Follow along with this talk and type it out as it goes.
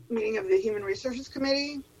meeting of the Human Resources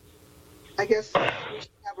Committee. I guess we should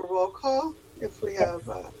have a roll call if we have.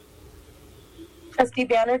 Trustee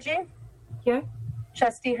Banerjee? Here.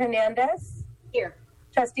 Trustee Hernandez? Here.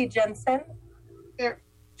 Trustee Jensen? Here.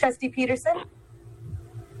 Trustee Peterson?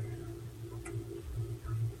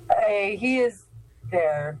 He is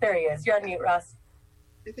there. There he is. You're on mute, Ross.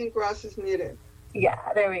 I think Ross is muted. Yeah,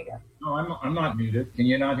 there we go. No, I'm not muted. Can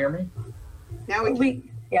you not hear me? Now we can.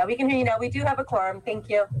 We can hear you now. We do have a quorum. Thank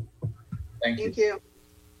you. Thank you. Thank you.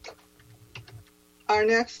 Our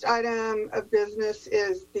next item of business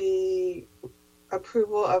is the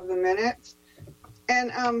approval of the minutes.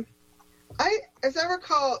 And as I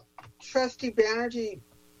recall, Trustee Banerjee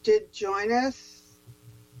did join us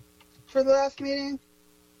for the last meeting.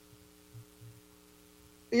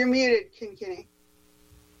 You're muted, Kinney.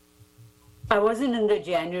 I wasn't in the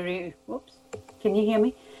January. Oops. Can you hear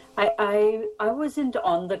me? I wasn't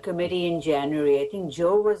on the committee in January. I think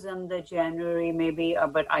Joe was on the January maybe,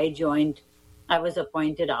 but I joined. I was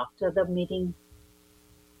appointed after the meeting.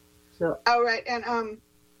 So. Oh, right. And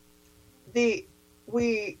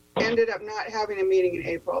we ended up not having a meeting in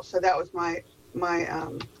April, so that was my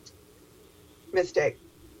mistake.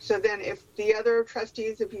 So then if the other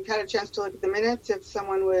trustees, if you've had a chance to look at the minutes, if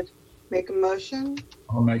someone would make a motion.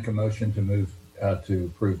 I'll make a motion to move to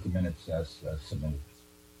approve the minutes as submitted.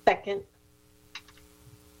 Second.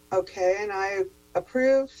 Okay, and I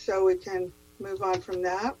approve, so we can move on from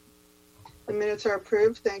that. The minutes are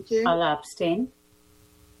approved. Thank you. I'll abstain.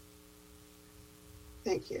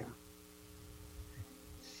 Thank you.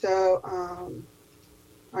 So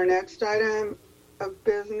our next item of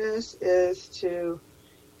business is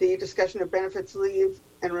the discussion of benefits leave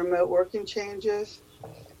and remote working changes.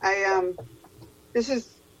 This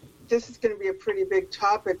is going to be a pretty big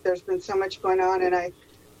topic. There's been so much going on, and I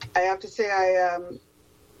have to say I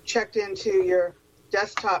checked into your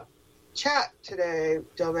desktop chat today,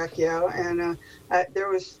 Delvecchio, and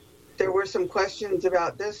there were some questions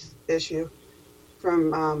about this issue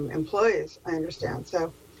from employees, I understand.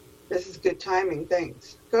 So this is good timing.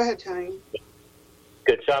 Thanks. Go ahead, Tony.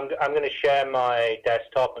 Good. So I'm going to share my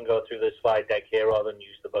desktop and go through the slide deck here rather than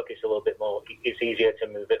use the book. It's a little bit more, it's easier to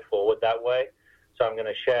move it forward that way. So I'm going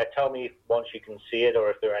to share. Tell me once you can see it or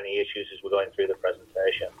if there are any issues as we're going through the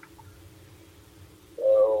presentation.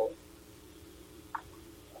 So,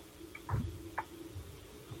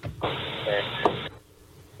 okay.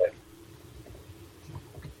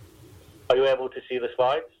 Are you able to see the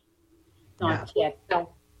slides? Not yet. No.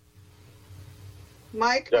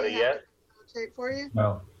 Mike, Is that a yes? Take for you?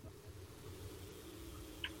 No.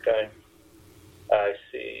 Okay. I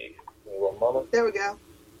see. Give me one moment. There we go.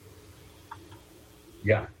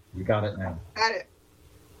 Yeah, we got it now. Got it.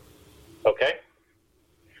 Okay.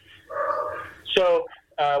 So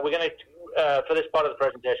we're going to, for this part of the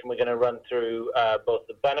presentation, we're going to run through both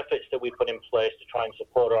the benefits that we put in place to try and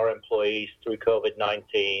support our employees through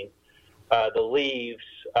COVID-19, the leaves,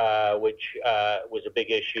 which was a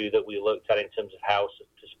big issue that we looked at in terms of how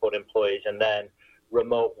to support employees, and then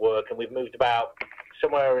remote work. And we've moved about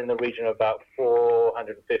somewhere in the region of about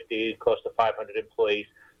 450, close to 500 employees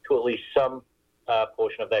to at least some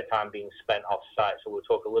portion of their time being spent off-site. So we'll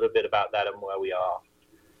talk a little bit about that and where we are.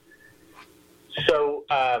 So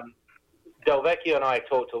Delvecchio and I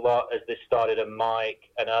talked a lot as this started, and Mike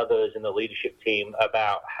and others in the leadership team,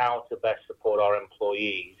 about how to best support our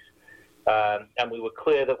employees. And we were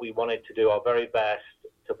clear that we wanted to do our very best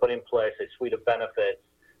to put in place a suite of benefits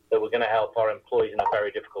that were going to help our employees in a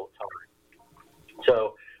very difficult time.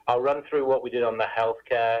 So I'll run through what we did on the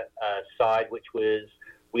healthcare side, which was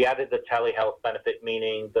we added the telehealth benefit,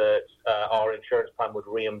 meaning that our insurance plan would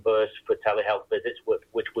reimburse for telehealth visits,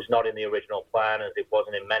 which was not in the original plan, as it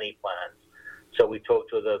wasn't in many plans. So we talked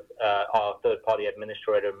to our third-party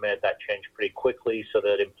administrator and made that change pretty quickly so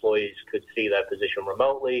that employees could see their physician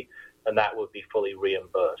remotely, and that would be fully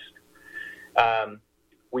reimbursed.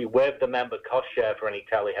 We waived the member cost share for any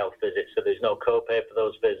telehealth visits, so there's no copay for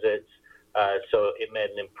those visits. So it made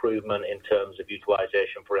an improvement in terms of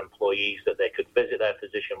utilization for employees, that they could visit their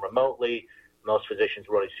physician remotely. Most physicians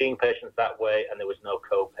were already seeing patients that way, and there was no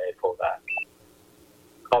copay for that.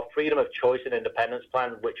 Our freedom of choice and independence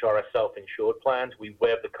plans, which are our self-insured plans, we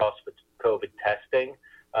waived the cost for COVID testing.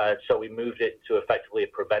 So we moved it to effectively a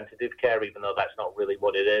preventative care, even though that's not really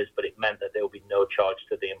what it is, but it meant that there will be no charge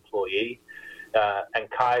to the employee. And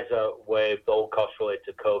Kaiser waived all costs related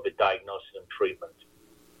to COVID diagnosis and treatment.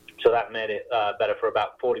 So that made it better for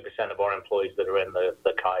about 40% of our employees that are in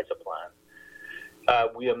the Kaiser plan.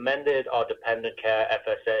 We amended our dependent care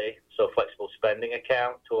FSA, so flexible spending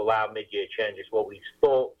account, to allow mid-year changes. What we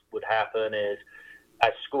thought would happen is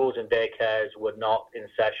as schools and daycares were not in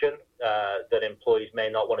session, that employees may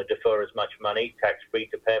not want to defer as much money tax-free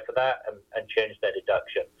to pay for that and change their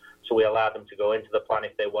deduction. So we allowed them to go into the plan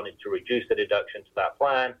if they wanted to reduce the deduction to that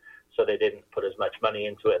plan, so they didn't put as much money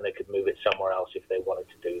into it and they could move it somewhere else if they wanted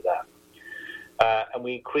to do that. And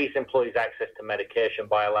we increased employees' access to medication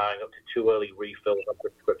by allowing up to 2 early refills of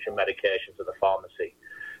prescription medications at the pharmacy,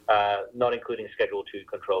 not including Schedule II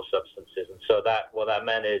controlled substances. And so what that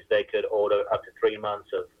meant is they could order up to 3 months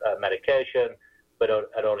of medication, but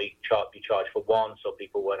it'd only be charged for one, so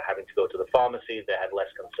people weren't having to go to the pharmacy. They had less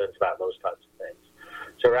concerns about those types of things.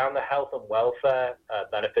 So around the health and welfare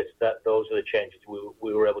benefits, those are the changes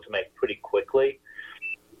we were able to make pretty quickly.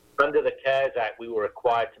 Under the CARES Act, we were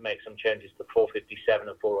required to make some changes to 457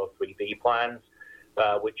 and 403B plans,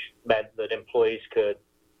 which meant that employees could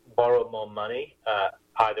borrow more money,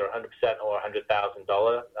 either 100% or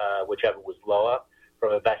 $100,000, whichever was lower,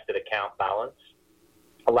 from a vested account balance,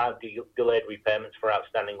 allowed delayed repayments for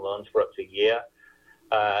outstanding loans for up to a year,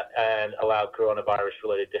 and allowed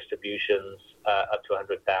coronavirus-related distributions up to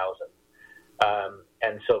 $100,000.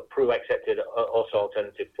 And so Pru accepted also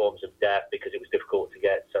alternative forms of debt because it was difficult to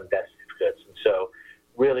get some death certificates. And so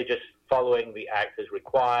really just following the act as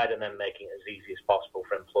required and then making it as easy as possible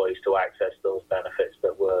for employees to access those benefits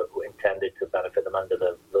that were intended to benefit them under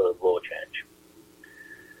the law change.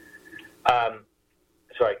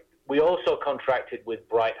 We also contracted with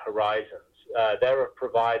Bright Horizons. They're a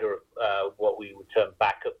provider of what we would term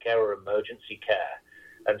backup care or emergency care.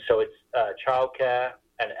 And so it's childcare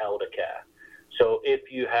and elder care. So if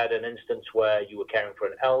you had an instance where you were caring for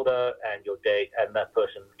an elder and and that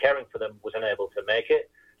person caring for them was unable to make it,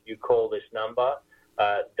 you call this number.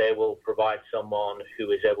 They will provide someone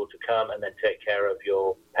who is able to come and then take care of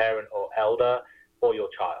your parent or elder or your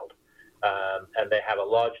child. And they have a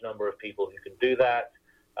large number of people who can do that.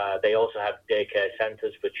 They also have daycare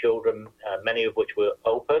centers for children, many of which were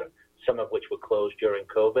open, some of which were closed during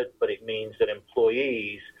COVID, but it means that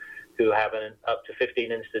employees who have up to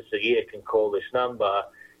 15 instances a year can call this number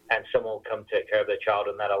and someone will come take care of their child,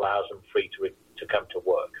 and that allows them free to come to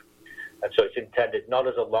work. And so it's intended not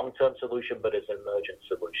as a long-term solution, but as an emergent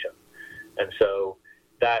solution. And so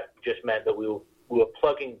that just meant that we were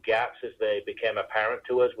plugging gaps as they became apparent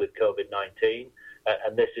to us with COVID-19.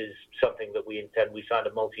 And this is something that we intend. We signed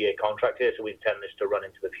a multi-year contract here, so we intend this to run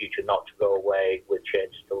into the future, not to go away with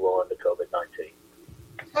changes to law under COVID-19.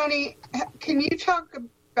 Tony, can you talk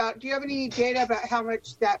about, do you have any data about how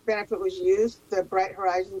much that benefit was used, the Bright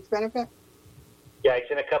Horizons benefit? Yeah,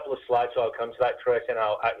 it's in a couple of slides, so I'll come to that, Tracy, and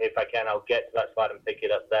if I can, I'll get to that slide and pick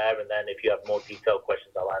it up there, and then if you have more detailed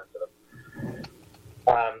questions, I'll answer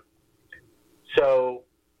them. So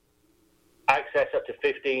access up to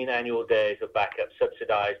 15 annual days of backup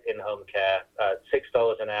subsidized in-home care,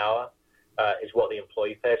 $6 an hour is what the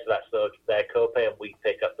employee pays, so that's their copay, and we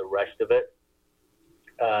pick up the rest of it.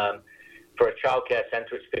 For a childcare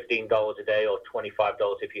center, it's $15 a day or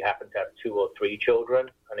 $25 if you happen to have 2 or 3 children,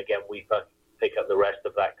 and again, we pick up the rest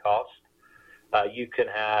of that cost. You can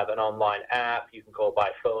have an online app, you can call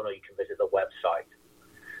by phone, or you can visit the website.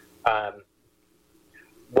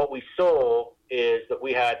 What we saw is that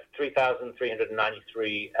we had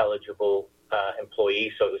 3,393 eligible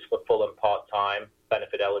employees, so it was for full and part-time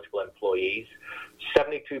benefit-eligible employees.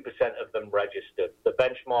 72% of them registered. The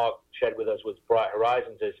benchmark shared with us with Bright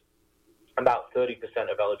Horizons is about 30%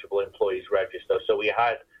 of eligible employees register. So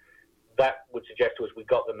that would suggest to us we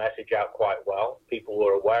got the message out quite well. People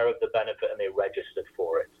were aware of the benefit and they registered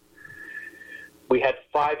for it. We had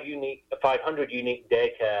 500 unique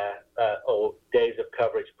daycare or days of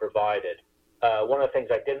coverage provided. One of the things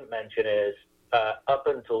I didn't mention is up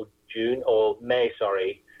until May,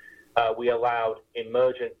 we allowed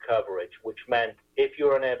emergent coverage, which meant if you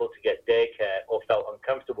were unable to get daycare or felt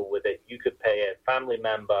uncomfortable with it, you could pay a family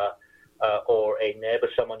member or a neighbor,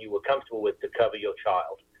 someone you were comfortable with, to cover your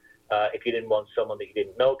child. If you didn't want someone that you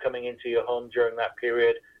didn't know coming into your home during that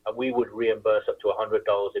period, and we would reimburse up to $100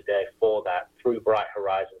 a day for that through Bright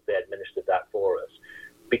Horizons. They administered that for us.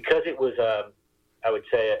 Because it was, I would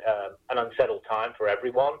say, an unsettled time for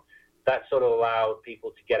everyone, that sort of allowed people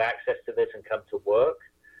to get access to this and come to work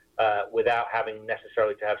without having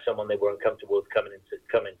necessarily to have someone they weren't comfortable with come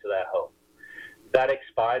into their home. That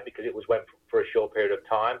expired because it went for a short period of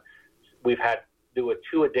time. There were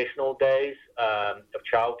 2 additional days of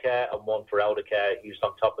childcare and 1 for elder care used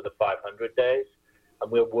on top of the 500 days.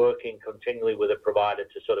 And we're working continually with a provider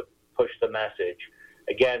to sort of push the message.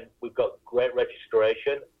 Again, we've got great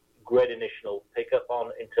registration, great initial pickup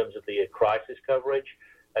in terms of the crisis coverage.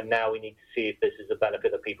 And now we need to see if this is a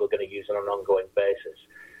benefit that people are going to use on an ongoing basis.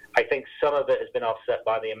 I think some of it has been offset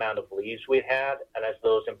by the amount of leaves we had. And as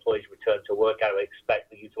work, I would expect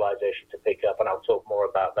the utilization to pick up, and I'll talk more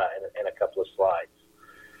about that in a couple of slides.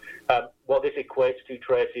 What this equates to,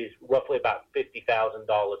 Tracy, is roughly about $50,000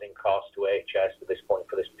 in cost to AHS at this point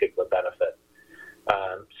for this particular benefit.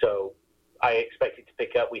 So I expect it to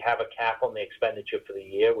pick up. We have a cap on the expenditure for the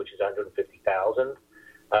year, which is $150,000,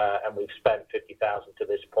 and we've spent $50,000 to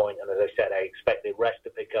this point. And as I said, I expect the rest to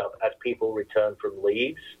pick up as people return from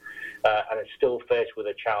leaves, and are still faced with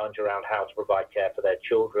a challenge around how to provide care for their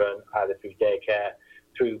children, either through daycare,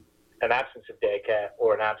 through an absence of daycare,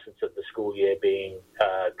 or an absence of the school year being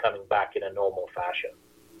coming back in a normal fashion.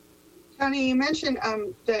 Tony, you mentioned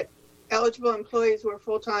that eligible employees were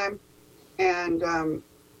full-time and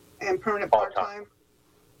permanent part-time.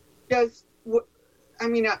 Is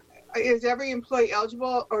every employee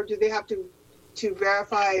eligible, or do they have to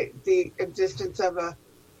verify the existence of a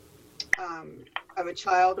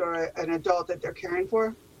child or an adult that they're caring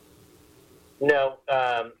for? No,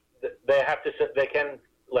 they have to. They can.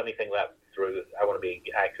 Let me think that through. I want to be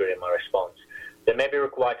accurate in my response. They may be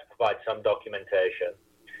required to provide some documentation.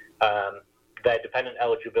 Their dependent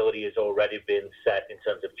eligibility has already been set in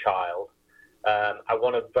terms of child. I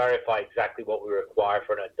want to verify exactly what we require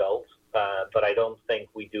for an adult, but I don't think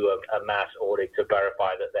we do a mass audit to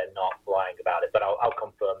verify that they're not lying about it. But I'll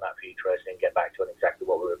confirm that for you, Tracy, and get back to it exactly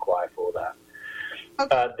what we require for that.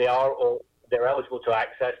 Okay. They're eligible to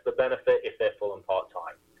access the benefit if they're full and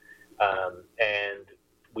part-time. And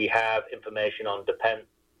we have information on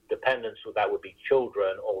dependents, so that would be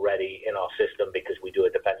children, already in our system because we've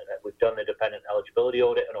done the dependent eligibility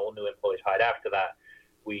audit, and all new employees hired after that,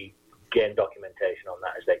 we gain documentation on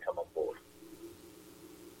that as they come on board.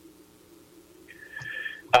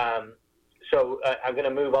 So I'm going to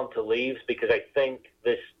move on to leaves because I think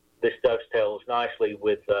this dovetails nicely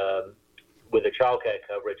with the childcare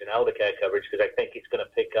coverage and elder care coverage, because I think it's going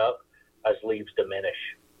to pick up as leaves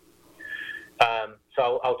diminish.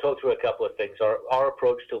 So I'll talk through a couple of things. Our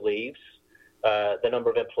approach to leaves, the number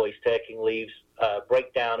of employees taking leaves,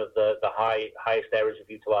 breakdown of the highest areas of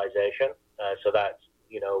utilization. So that's,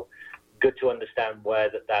 good to understand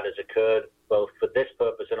where that has occurred, both for this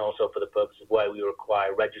purpose and also for the purpose of where we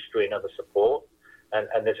require registry and other support. And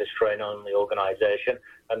there's a strain on the organization.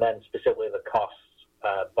 And then specifically the costs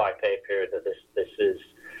by pay period that this is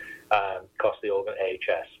cost the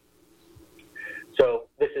AHS. So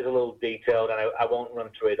this is a little detailed, and I won't run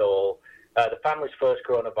through it all. The Families First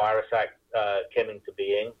Coronavirus Act came into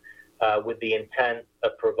being with the intent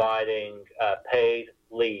of providing paid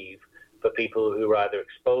leave for people who were either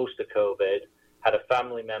exposed to COVID, had a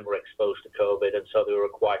family member exposed to COVID, and so they were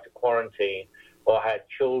required to quarantine, or had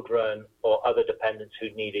children or other dependents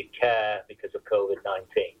who needed care because of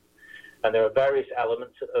COVID-19. And there are various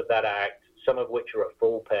elements of that act, some of which are at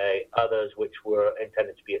full pay, others which were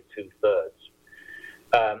intended to be at 2/3.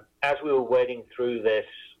 As we were wading through this,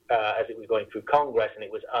 as it was going through Congress, and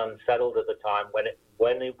it was unsettled at the time when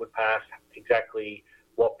it would pass, exactly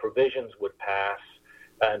what provisions would pass,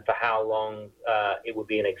 and for how long it would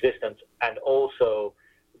be in existence, and also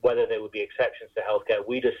whether there would be exceptions to healthcare,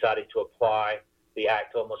 we decided to apply the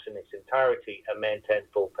act almost in its entirety and maintain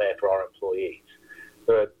full pay for our employees.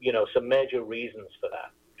 There are, some major reasons for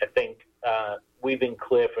that. I think we've been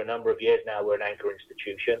clear for a number of years now we're an anchor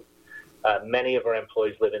institution. Many of our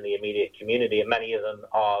employees live in the immediate community, and many of them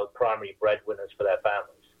are primary breadwinners for their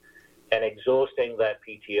families. And exhausting their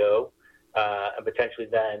PTO and potentially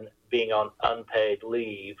then being on unpaid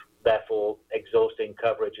leave, therefore exhausting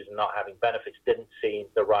coverages and not having benefits, didn't seem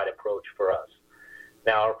the right approach for us.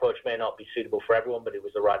 Now, our approach may not be suitable for everyone, but it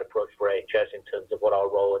was the right approach for AHS in terms of what our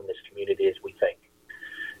role in this community is, we think.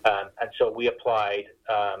 And so we applied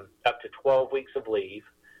up to 12 weeks of leave.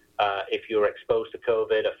 If you were exposed to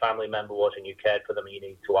COVID, a family member was, and you cared for them, you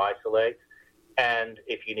need to isolate. And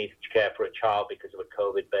if you needed to care for a child because of a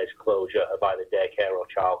COVID-based closure of either daycare or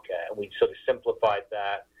childcare. And we sort of simplified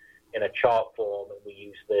that in a chart form, and we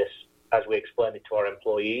used this as we explained it to our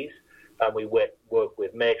employees. And we work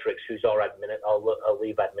with Matrix, who's our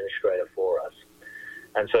leave administrator for us.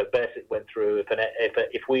 And so it basically went through,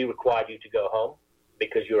 if we required you to go home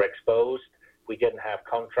because you're exposed, we didn't have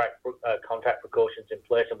contact precautions in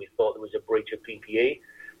place, and we thought there was a breach of PPE,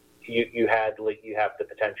 you have the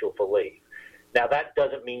potential for leave. Now, that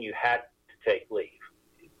doesn't mean you had to take leave.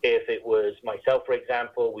 If it was myself, for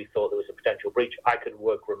example, we thought there was a potential breach, I could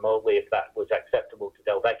work remotely if that was acceptable to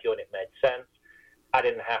Delvecchio and it made sense. I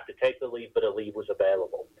didn't have to take the leave, but a leave was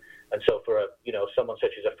available. And so for someone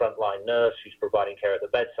such as a frontline nurse who's providing care at the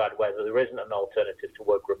bedside, where there isn't an alternative to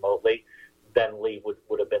work remotely, then leave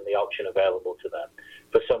would have been the option available to them.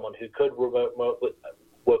 For someone who could work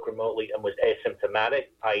remotely and was asymptomatic,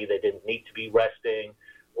 i.e. they didn't need to be resting,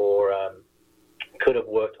 or could have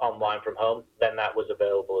worked online from home, then that was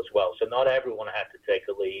available as well. So not everyone had to take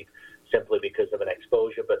a leave simply because of an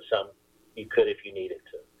exposure, but some you could if you needed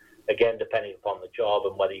to. Again, depending upon the job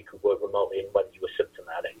and whether you could work remotely and whether you were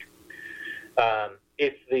symptomatic.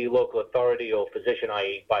 If the local authority or physician,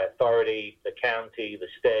 i.e. by authority, the county, the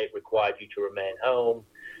state, required you to remain home,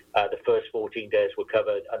 the first 14 days were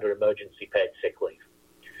covered under emergency paid sick leave.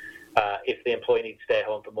 If the employee needs to stay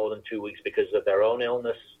home for more than 2 weeks because of their own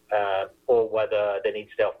illness, or whether they need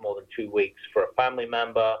to stay off more than 2 weeks for a family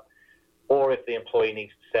member, or if the employee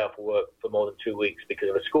needs to stay off work for more than 2 weeks because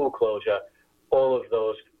of a school closure, all of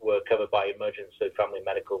those were covered by emergency family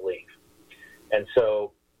medical leave. And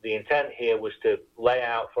so the intent here was to lay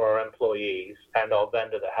out for our employees and our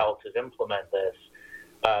vendor that helped us implement this,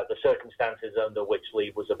 the circumstances under which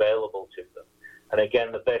leave was available to them. And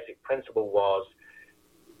again, the basic principle was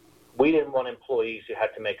we didn't want employees who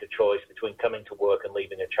had to make a choice between coming to work and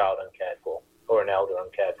leaving a child uncared for, or an elder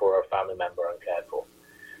uncared for, or a family member uncared for.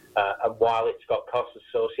 And while it's got costs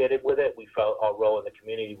associated with it, we felt our role in the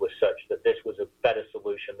community was such that this was a better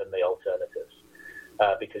solution than the alternatives,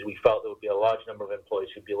 because we felt there would be a large number of employees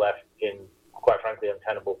who'd be left in, quite frankly,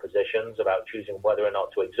 untenable positions about choosing whether or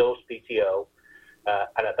not to exhaust PTO,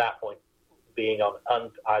 and at that point being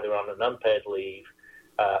on either on an unpaid leave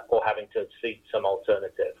or having to seek some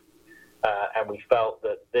alternative. And we felt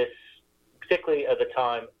that this, particularly at the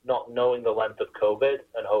time, not knowing the length of COVID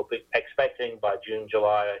and expecting by June,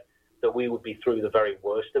 July, that we would be through the very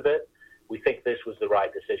worst of it, we think this was the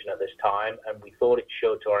right decision at this time. And we thought it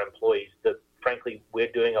showed to our employees that, frankly,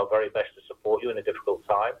 we're doing our very best to support you in a difficult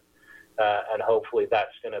time. And hopefully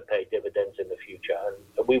that's going to pay dividends in the future. And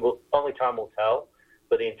only time will tell,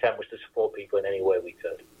 but the intent was to support people in any way we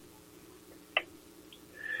could.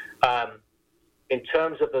 In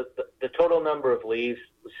terms of the total number of leaves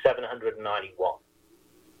was 791.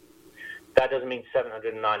 That doesn't mean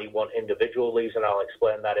 791 individual leaves, and I'll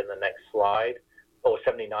explain that in the next slide, or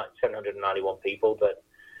 791 people, but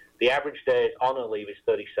the average days on a leave is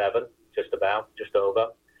 37, just over.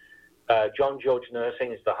 John George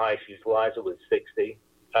Nursing is the highest utilizer with 60.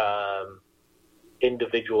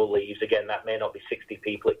 Individual leaves, again, that may not be 60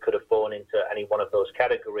 people. It could have fallen into any one of those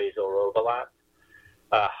categories or overlap.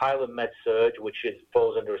 Highland Med Surg, which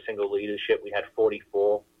falls under a single leadership, we had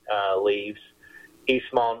 44 leaves.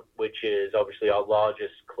 Eastmont, which is obviously our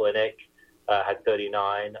largest clinic, had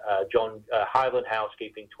 39. Highland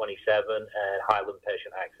Housekeeping, 27, and Highland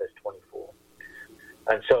Patient Access, 24.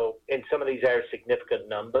 And so in some of these areas, significant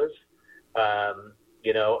numbers,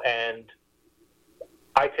 and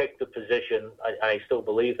I take the position, I still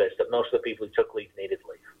believe this, that most of the people who took leave needed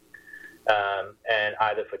leave. And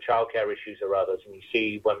either for childcare issues or others. And you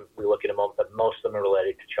see when we look at them up that most of them are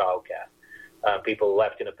related to childcare. People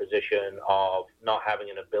left in a position of not having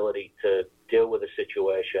an ability to deal with the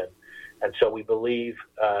situation. And so we believe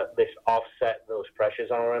this offset those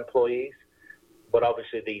pressures on our employees. But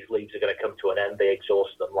obviously these leaves are going to come to an end. They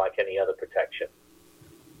exhaust them like any other protection.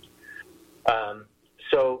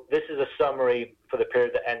 So this is a summary for the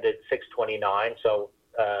period that ended 6/29. So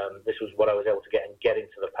this was what I was able to get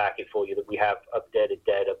into the packet for you, that we have updated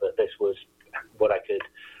data, but this was what I could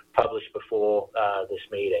publish before this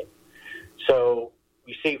meeting. So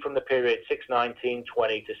you see from the period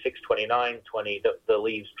 6/19/20 to 6/29/20 that the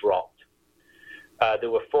leaves dropped.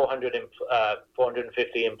 There were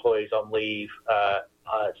 450 employees on leave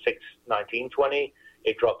 6/19/20.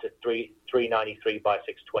 It dropped to 393 by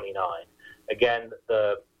 6/29. Again,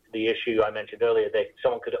 the issue I mentioned earlier,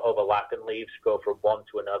 someone could overlap in leaves, go from one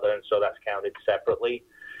to another, and so that's counted separately.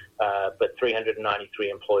 But 393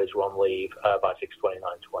 employees were on leave by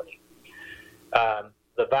 6/29/20.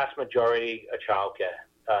 The vast majority are childcare.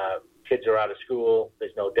 Kids are out of school.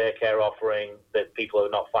 There's no daycare offering. That people are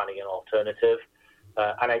not finding an alternative.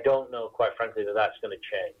 And I don't know, quite frankly, that that's going to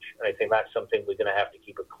change. And I think that's something we're going to have to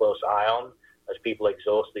keep a close eye on as people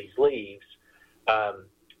exhaust these leaves,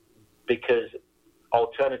 because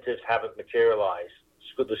alternatives haven't materialized.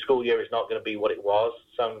 The school year is not going to be what it was.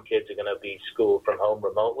 Some kids are going to be schooled from home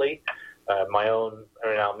remotely. My own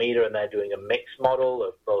are in Alameda, and they're doing a mixed model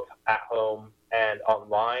of both at home and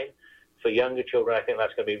online. For younger children, I think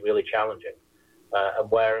that's going to be really challenging. And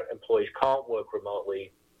where employees can't work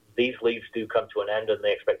remotely, these leaves do come to an end, and the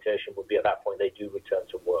expectation would be at that point they do return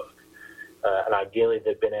to work. And ideally,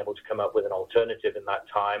 they've been able to come up with an alternative in that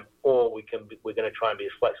time, or we're going to try and be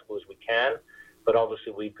as flexible as we can. But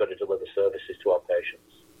obviously, we've got to deliver services to our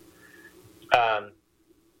patients.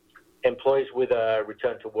 Employees with a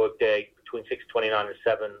return to work date between 6/29 and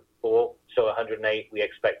 7/4, so 108, we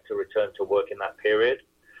expect to return to work in that period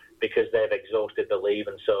because they've exhausted the leave,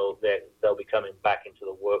 and so they'll be coming back into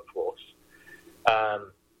the workforce.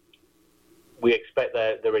 We expect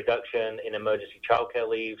the reduction in emergency childcare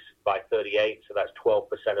leaves by 38, so that's 12%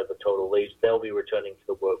 of the total leaves. They'll be returning to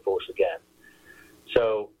the workforce again.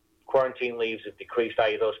 So quarantine leaves have decreased,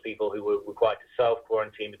 i.e. those people who were required to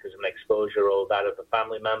self-quarantine because of an exposure or that of a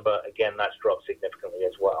family member. Again, that's dropped significantly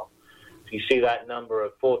as well. So you see that number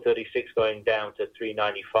of 436 going down to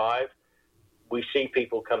 395. We see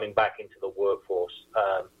people coming back into the workforce.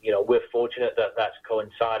 We're fortunate that that's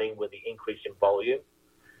coinciding with the increase in volume.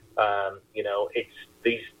 It's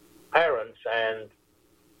these parents, and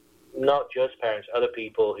not just parents, other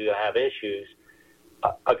people who have issues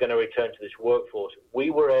are going to return to this workforce.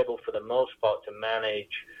 We were able, for the most part, to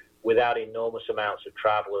manage without enormous amounts of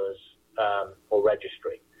travelers or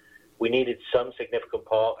registry. We needed some significant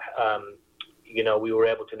part. We were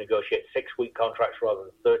able to negotiate 6-week contracts rather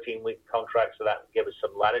than 13-week contracts, so that gave us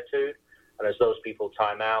some latitude. And as those people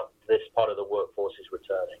time out, this part of the workforce is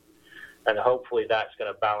returning. And hopefully that's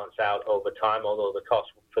going to balance out over time, although the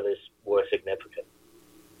costs for this were significant.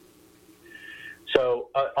 So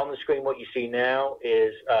on the screen, what you see now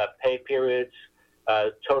is pay periods.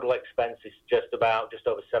 Total expense is just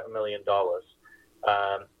over $7 million.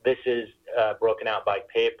 This is broken out by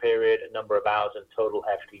pay period, number of hours, and total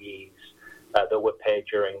FTEs that were paid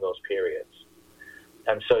during those periods.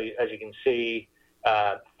 And so, as you can see,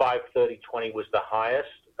 5/30/20 was the highest.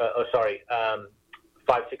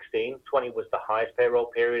 5/16/20 was the highest payroll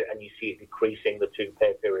period, and you see it decreasing the 2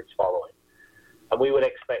 pay periods following. And we would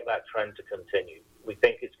expect that trend to continue. We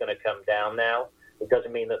think it's going to come down now. It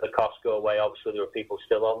doesn't mean that the costs go away. Obviously, there are people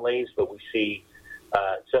still on leaves, but we see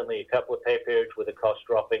certainly a couple of pay periods with the cost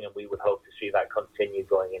dropping, and we would hope to see that continue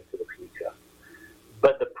going into the future.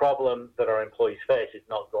 But the problem that our employees face is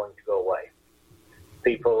not going to go away.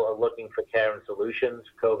 People are looking for care and solutions.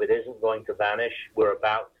 COVID isn't going to vanish. We're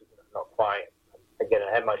about to, not quite, I'm getting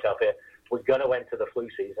ahead of myself here, we're going to enter the flu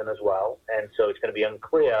season as well, and so it's going to be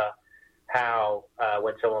unclear how,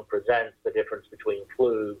 when someone presents, the difference between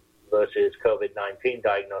flu versus COVID-19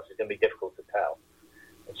 diagnosis is going to be difficult to tell.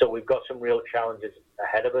 And so we've got some real challenges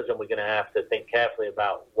ahead of us, and we're going to have to think carefully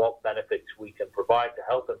about what benefits we can provide to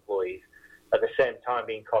help employees, at the same time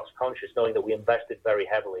being cost conscious, knowing that we invested very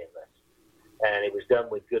heavily in this. And it was done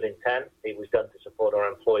with good intent. It was done to support our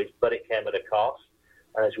employees, but it came at a cost.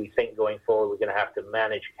 And as we think going forward, we're going to have to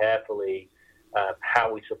manage carefully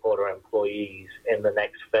how we support our employees in the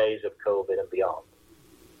next phase of COVID and beyond.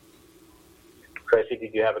 Tracy,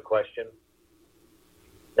 did you have a question?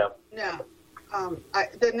 No. No.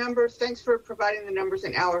 The numbers, thanks for providing the numbers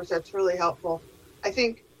and hours. That's really helpful. I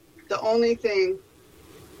think the only thing,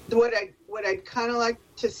 what I'd kind of like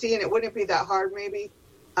to see, and it wouldn't be that hard maybe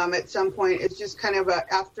at some point, is just kind of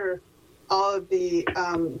after all of the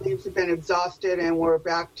leaves have been exhausted and we're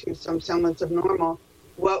back to some semblance of normal,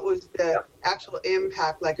 what was the actual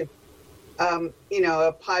impact, like a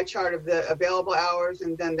pie chart of the available hours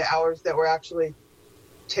and then the hours that were actually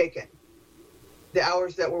taken, the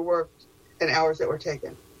hours that were worked and hours that were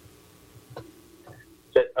taken.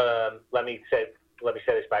 So, let me say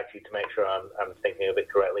this back to you to make sure I'm thinking of it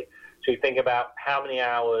correctly. So you think about how many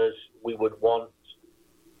hours we would want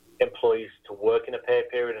employees to work in a pay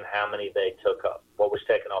period and how many they took up, what was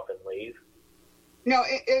taken off in leave? No,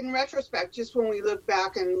 in retrospect, just when we look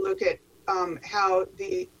back and look at how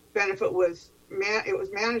the benefit was, it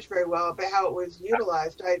was managed very well, but how it was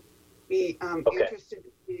utilized, I'd be interested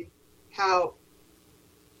to see how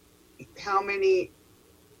many,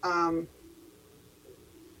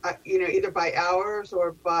 either by hours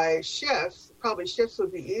or by shifts. Probably shifts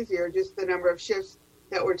would be easier, just the number of shifts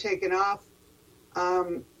that were taken off.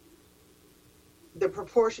 The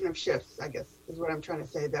proportion of shifts, I guess, is what I'm trying to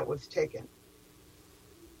say, that was taken.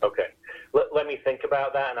 Okay. Let me think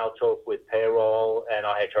about that, and I'll talk with payroll and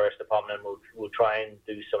our HRS department, and we'll try and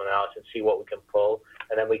do some analysis and see what we can pull,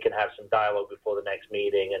 and then we can have some dialogue before the next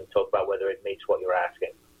meeting and talk about whether it meets what you're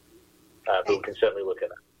asking. But we can certainly look at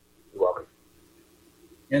that. You're welcome.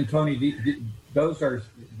 And Tony, those are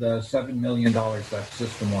the $7 million that's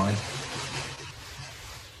system-wide?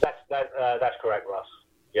 That's correct, Ross.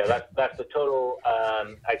 Yeah, that's the total.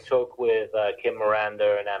 I talked with Kim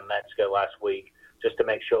Miranda and Ann Metzger last week just to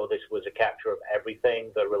make sure this was a capture of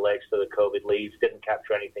everything that relates to the COVID leads, didn't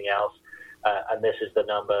capture anything else, and this is the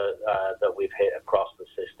number that we've hit across the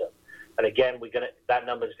system. And again,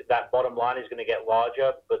 that bottom line is going to get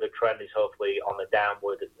larger, but the trend is hopefully on the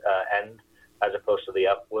downward end as opposed to the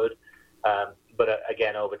upward. But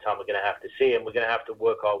again, over time, we're going to have to see, and we're going to have to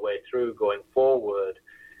work our way through going forward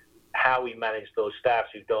how we manage those staffs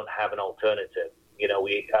who don't have an alternative.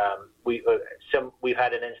 We've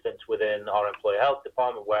had an instance within our employee health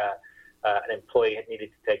department where an employee needed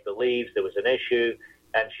to take the leaves, there was an issue,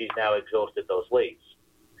 and she's now exhausted those leaves.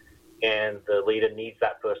 And the leader needs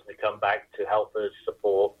that person to come back to help us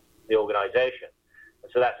support the organization.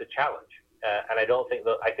 And so that's a challenge. And I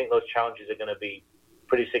think those challenges are going to be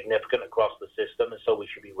pretty significant across the system, and so we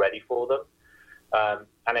should be ready for them.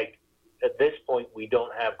 At this point, we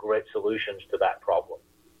don't have great solutions to that problem.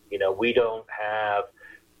 We don't have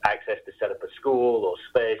access to set up a school or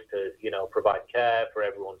space to, provide care for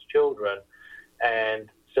everyone's children. And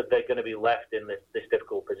so they're going to be left in this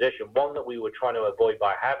difficult position, one that we were trying to avoid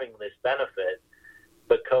by having this benefit,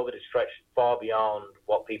 but COVID has stretched far beyond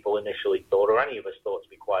what people initially thought, or any of us thought, to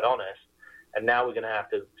be quite honest. And now we're going to have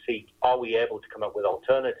to see, are we able to come up with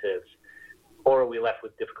alternatives, or are we left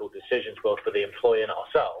with difficult decisions both for the employee and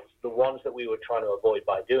ourselves, the ones that we were trying to avoid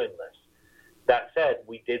by doing this. That said,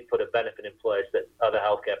 we did put a benefit in place that other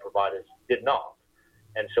healthcare providers did not.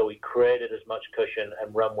 And so we created as much cushion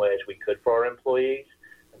and runway as we could for our employees.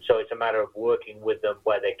 And so it's a matter of working with them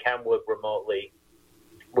where they can work remotely.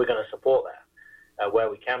 We're going to support that.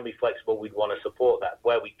 Where we can be flexible, we'd want to support that.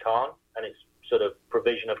 Where we can't, and it's sort of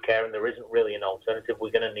provision of care and there isn't really an alternative,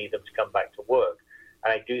 we're going to need them to come back to work.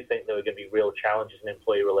 And I do think there are going to be real challenges and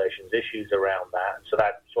employee relations issues around that. So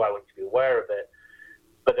that's why I want to be aware of it.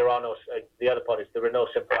 But the other part is there are no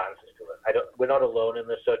simple answers to it. We're not alone in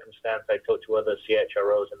this circumstance. I talked to other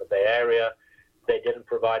CHROs in the Bay Area. They didn't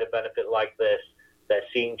provide a benefit like this. They're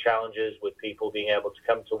seeing challenges with people being able to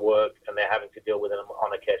come to work, and they're having to deal with them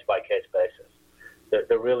on a case-by-case basis.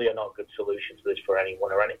 There really are not good solutions to this for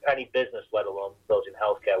anyone or any business, let alone those in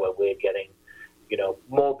healthcare, where we're getting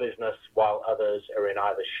more business while others are in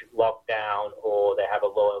either lockdown or they have a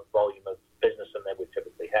lower volume of business than they would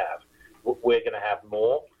typically have. We're going to have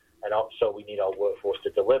more, and also we need our workforce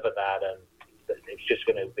to deliver that, and it's just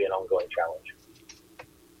going to be an ongoing challenge.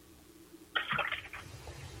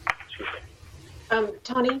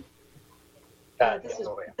 Tony,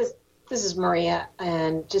 this is Maria,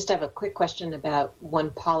 and just have a quick question about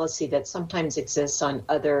one policy that sometimes exists on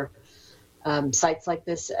other sites like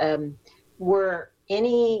this. Were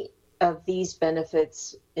any of these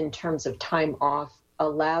benefits in terms of time off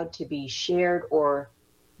allowed to be shared or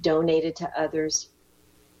donated to others?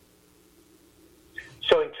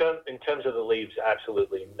 So in terms of the leaves,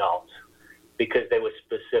 absolutely not, because they were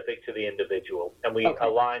specific to the individual, and we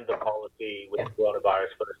aligned the policy with the Coronavirus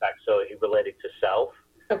First Act, so it related to self.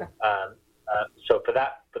 Okay. So for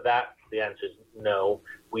that, the answer is no.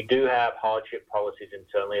 We do have hardship policies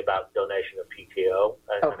internally about donation of PTO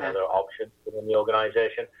and other options within the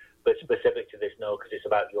organization, but specific to this, no, because it's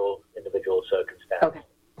about your individual circumstance. Okay,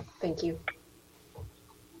 thank you.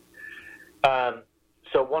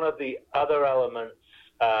 So one of the other elements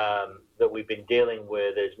that we've been dealing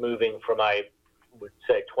with is moving from, I would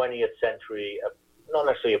say, 20th century, not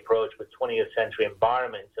necessarily approach, but 20th century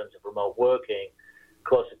environment in terms of remote working,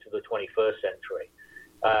 closer to the 21st century.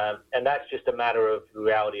 And that's just a matter of the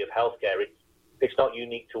reality of healthcare. It's not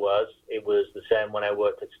unique to us. It was the same when I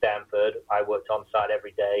worked at Stanford. I worked on site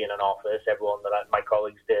every day in an office, my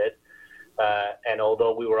colleagues did. And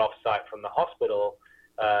although we were off site from the hospital,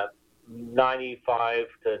 95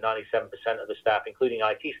 to 97% of the staff, including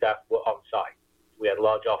IT staff, were on site. We had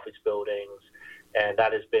large office buildings, and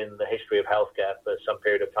that has been the history of healthcare for some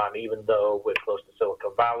period of time. Even though we're close to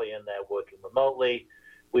Silicon Valley and they're working remotely,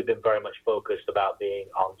 we've been very much focused about being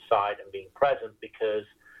on site and being present, because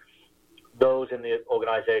those in the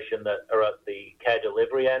organization that are at the care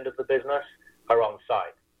delivery end of the business are on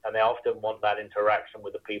site, and they often want that interaction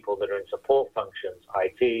with the people that are in support functions,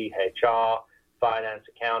 IT, HR, finance,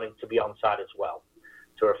 accounting, to be on site as well,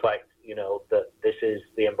 to reflect, that this is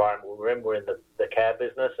the environment we're in. We're in the care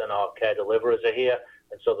business, and our care deliverers are here,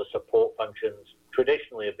 and so the support functions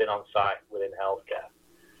traditionally have been on site within healthcare.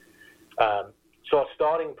 So our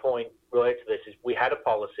starting point related to this is we had a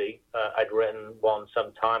policy. I'd written one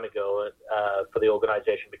some time ago for the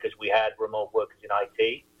organization because we had remote workers in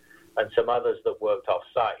IT and some others that worked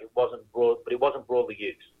off-site. It wasn't broadly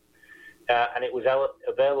used. And it was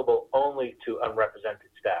available only to unrepresented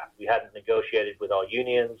staff. We hadn't negotiated with our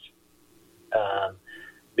unions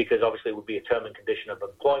because obviously it would be a term and condition of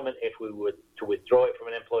employment if we were to withdraw it from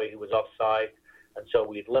an employee who was off-site. And so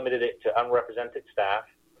we'd limited it to unrepresented staff,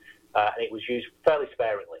 and it was used fairly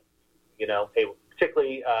sparingly.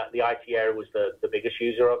 Particularly the IT area was the biggest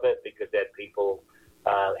user of it because they had people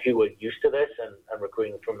who were used to this and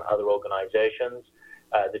recruiting from other organizations.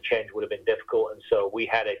 The change would have been difficult, and so we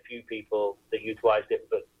had a few people that utilized it,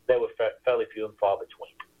 but they were fairly few and far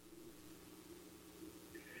between.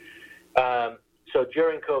 So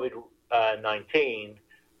during COVID-19,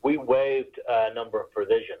 we waived a number of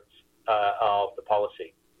provisions of the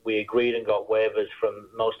policy. we agreed and got waivers from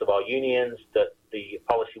most of our unions that the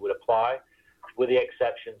policy would apply, with the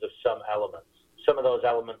exceptions of some elements. Some of those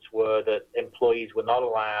elements were that employees were not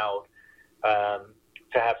allowed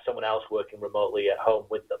to have someone else working remotely at home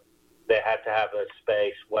with them. They had to have a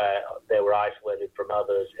space where they were isolated from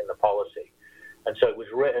others in the policy. And so it was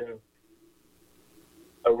written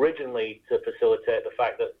originally to facilitate the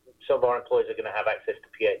fact that some of our employees are going to have access to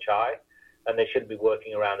PHI, and they shouldn't be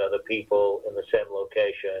working around other people in the same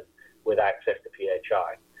location with access to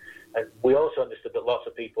PHI. And we also understood that lots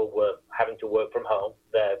of people were having to work from home.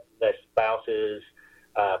 Their spouses,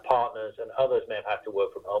 partners, and others may have had to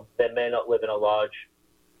work from home. They may not live in a large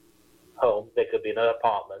home. They could be in an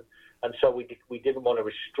apartment. And so we didn't want to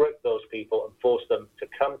restrict those people and force them to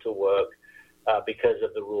come to work because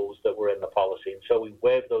of the rules that were in the policy. And so we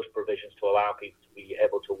waived those provisions to allow people to be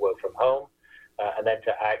able to work from home and then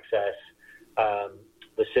to access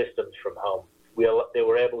the systems from home. They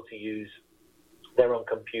were able to use their own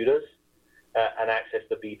computers and access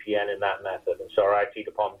the VPN in that method. And so our IT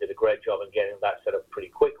department did a great job in getting that set up pretty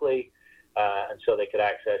quickly, and so they could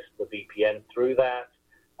access the VPN through that.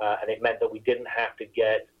 And it meant that we didn't have to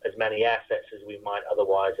get as many assets as we might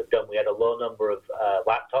otherwise have done. We had a low number of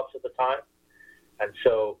laptops at the time, and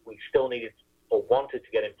so we still needed or wanted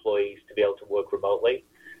to get employees to be able to work remotely.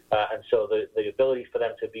 And so the ability for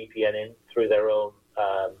them to VPN in through their own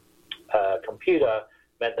computer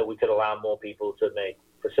meant that we could allow more people to make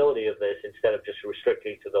facility of this instead of just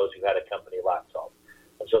restricting to those who had a company laptop.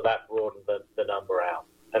 And so that broadened the number out.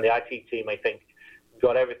 And the IT team, I think,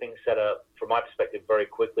 got everything set up, from my perspective, very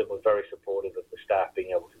quickly and was very supportive of the staff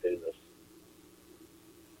being able to do this.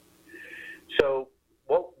 So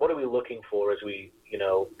what are we looking for as we,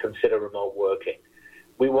 consider remote working?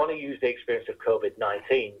 We want to use the experience of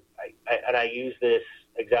COVID-19. And I use this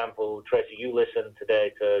example, Tracy, you listened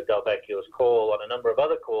today to Delvecchio's call, on a number of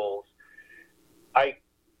other calls. I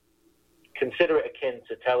consider it akin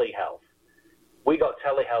to telehealth. We got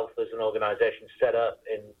telehealth as an organization set up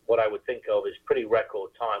in what I would think of as pretty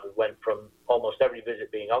record time. We went from almost every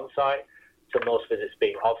visit being on-site to most visits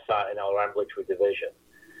being off-site in our ambulatory division.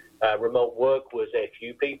 Remote work was a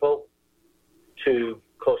few people to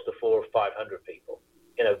close to 400 or 500 people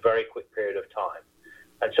in a very quick period of time.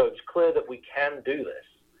 And so it's clear that we can do this.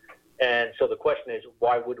 And so the question is,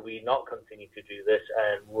 why would we not continue to do this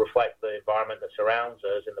and reflect the environment that surrounds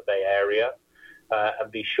us in the Bay Area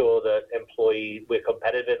and be sure that we're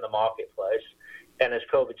competitive in the marketplace, and as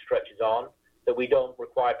COVID stretches on, that we don't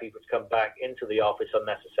require people to come back into the office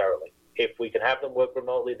unnecessarily. If we can have them work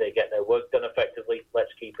remotely, they get their work done effectively,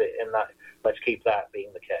 let's keep that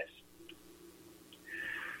being the case.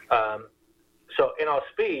 So in our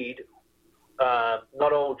speed,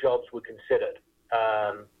 not all jobs were considered.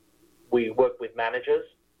 We work with managers,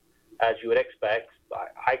 as you would expect.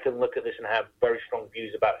 I can look at this and have very strong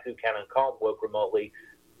views about who can and can't work remotely,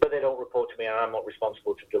 but they don't report to me, and I'm not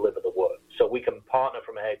responsible to deliver the work. So we can partner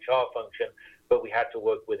from a HR function, but we had to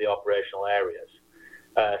work with the operational areas.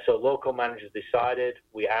 So local managers decided,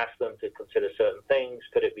 we asked them to consider certain things.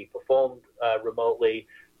 Could it be performed remotely?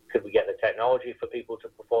 Could we get the technology for people to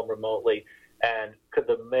perform remotely? And could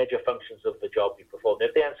the major functions of the job be performed?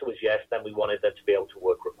 If the answer was yes, then we wanted them to be able to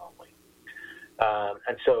work remotely.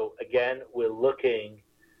 And so, again, we're looking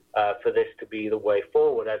for this to be the way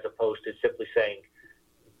forward, as opposed to simply saying,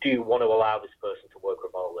 do you want to allow this person to work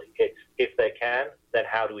remotely? It's, if they can, then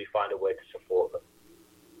how do we find a way to support them?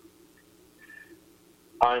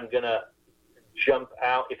 I'm going to jump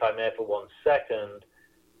out, if I may, for 1 second.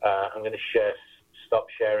 I'm going to stop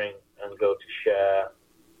sharing and go to share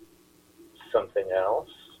something else.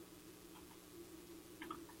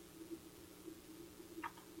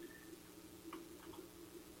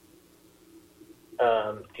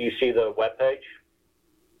 Do you see the webpage?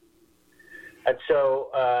 And so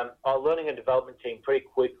our learning and development team pretty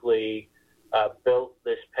quickly built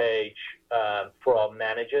this page for our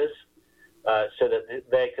managers so that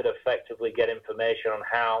they could effectively get information on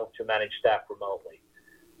how to manage staff remotely.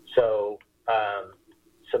 So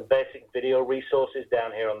some basic video resources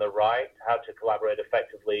down here on the right, how to collaborate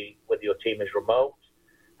effectively with your team as remote,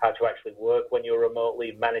 how to actually work when you're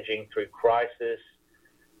remotely, managing through crisis,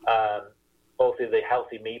 both through the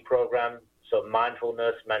Healthy Me program, so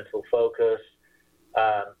mindfulness, mental focus,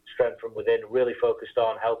 strength from within, really focused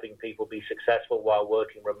on helping people be successful while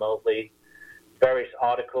working remotely. Various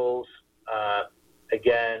articles,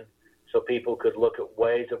 again, so people could look at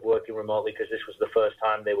ways of working remotely, because this was the first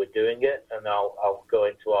time they were doing it, and I'll go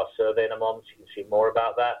into our survey in a moment so you can see more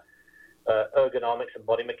about that. Ergonomics and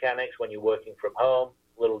body mechanics when you're working from home,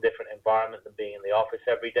 a little different environment than being in the office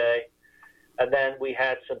every day. And then we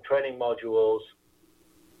had some training modules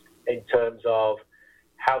in terms of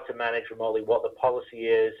how to manage remotely, what the policy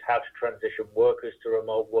is, how to transition workers to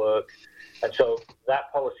remote work. And so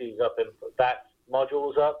that policy is up, and that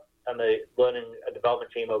module is up, and the learning and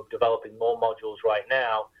development team are developing more modules right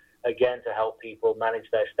now, again, to help people manage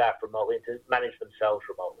their staff remotely and to manage themselves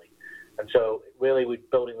remotely. And so really we're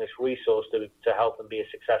building this resource to help them be as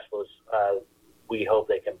successful as we hope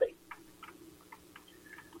they can be.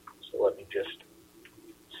 So let me just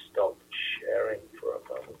stop sharing for a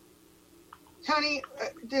moment. Tony,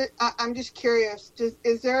 I'm just curious. Does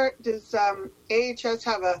AHS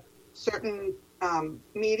have a certain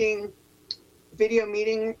video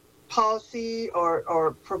meeting policy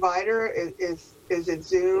or provider? Is it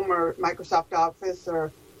Zoom or Microsoft Office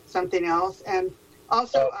or something else? And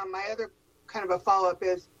also, my other kind of a follow-up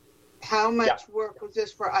is, how much work was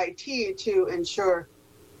this for IT to ensure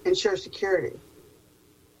security?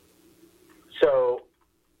 So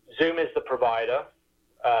Zoom is the provider.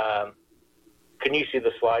 Can you see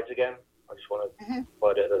the slides again? I just want to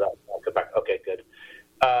put it that. I'll go back. Okay, good.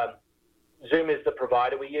 Zoom is the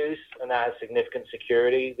provider we use, and that has significant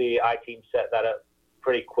security. The IT team set that up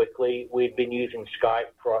pretty quickly. We'd been using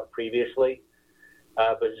Skype previously,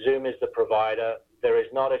 but Zoom is the provider. There is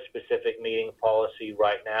not a specific meeting policy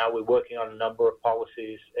right now. We're working on a number of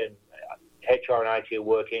policies, and HR and IT are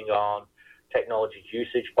working on technology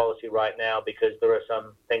usage policy right now, because there are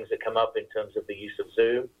some things that come up in terms of the use of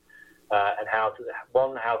Zoom. And how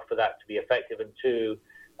for that to be effective, and two,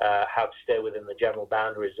 how to stay within the general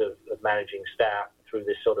boundaries of managing staff through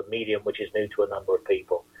this sort of medium, which is new to a number of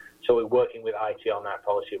people. So we're working with IT on that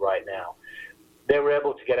policy right now. They were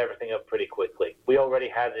able to get everything up pretty quickly. We already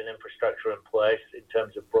had an infrastructure in place in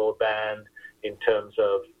terms of broadband, in terms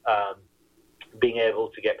of being able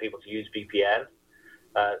to get people to use VPN.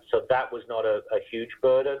 So that was not a huge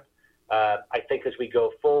burden. I think as we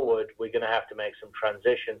go forward, we're going to have to make some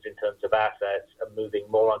transitions in terms of assets and moving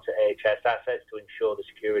more onto AHS assets to ensure the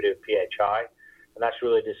security of PHI. And that's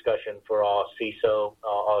really a discussion for our CISO,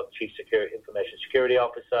 our Chief Information Security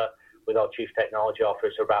Officer, with our Chief Technology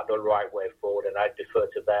Officer about the right way forward. And I defer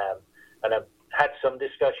to them. And I've had some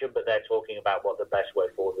discussion, but they're talking about what the best way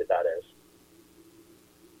forward with that is.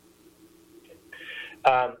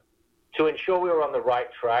 To ensure we were on the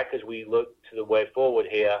right track as we look to the way forward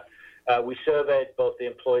here, we surveyed both the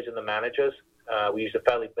employees and the managers. We used a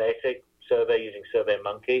fairly basic survey using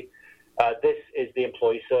SurveyMonkey. This is the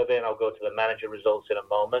employee survey, and I'll go to the manager results in a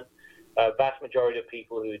moment. Vast majority of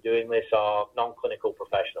people who are doing this are non-clinical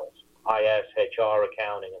professionals, IS, HR,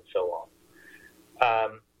 accounting, and so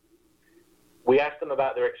on. We asked them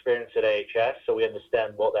about their experience at AHS, so we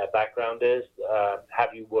understand what their background is.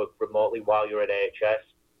 Have you worked remotely while you're at AHS?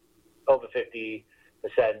 Over 50%,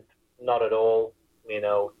 not at all.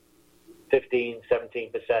 15,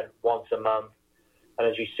 17% once a month. And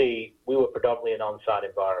as you see, we were predominantly an on-site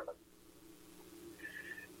environment.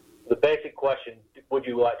 The basic question, would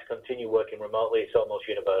you like to continue working remotely? It's almost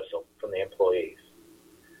universal from the employees.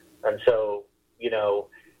 And so,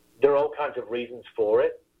 there are all kinds of reasons for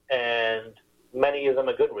it, and many of them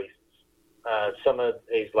are good reasons. Some of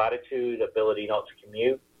it is latitude, ability not to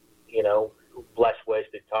commute, less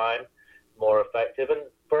wasted time, more effective. And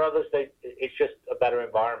for others, it's just a better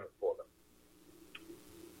environment for them.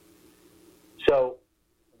 So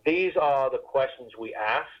these are the questions we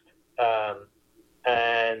asked,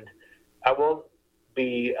 and I won't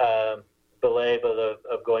be belabor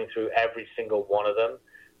of going through every single one of them,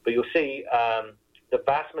 but you'll see the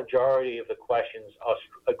vast majority of the questions are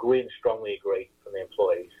strongly agree from the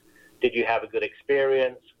employees. Did you have a good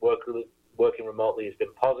experience? Working remotely has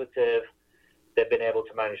been positive. They've been able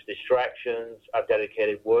to manage distractions. I've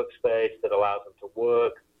dedicated workspace that allows them to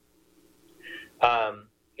work.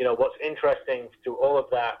 What's interesting through all of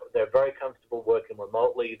that, they're very comfortable working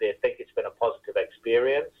remotely. They think it's been a positive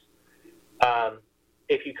experience.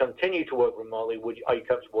 If you continue to work remotely, are you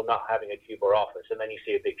comfortable not having a cube or office? And then you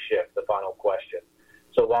see a big shift, the final question.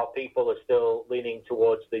 So while people are still leaning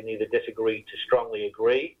towards they neither disagree to strongly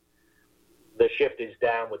agree, the shift is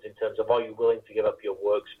downwards in terms of, are you willing to give up your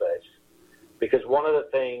workspace? Because one of the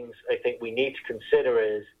things I think we need to consider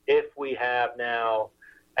is, if we have now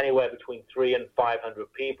anywhere between 300 and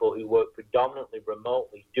 500 people who work predominantly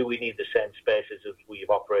remotely, do we need the same spaces as we've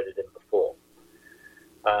operated in before?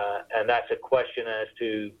 And that's a question as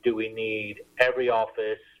to, do we need every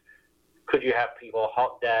office? Could you have people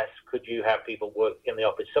hot desks? Could you have people work in the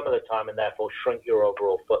office some of the time and therefore shrink your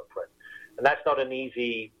overall footprint? And that's not an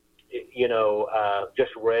easy,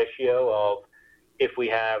 just ratio of, if we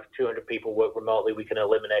have 200 people work remotely, we can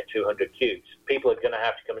eliminate 200 cubes. People are going to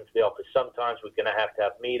have to come into the office sometimes. We're going to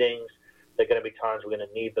have meetings. There are going to be times we're going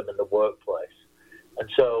to need them in the workplace. And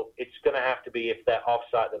so it's going to have to be, if they're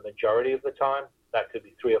off-site the majority of the time, that could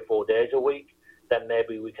be 3 or 4 days a week, then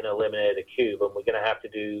maybe we can eliminate a cube. And we're going to have to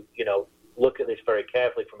do, look at this very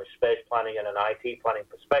carefully from a space planning and an IT planning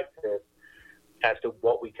perspective as to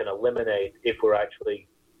what we can eliminate if we're actually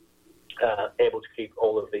able to keep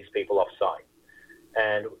all of these people off-site.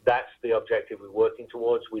 And that's the objective we're working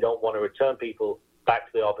towards. We don't want to return people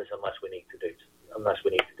back to the office unless we need to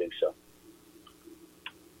do so.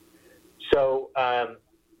 So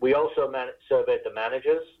we also surveyed the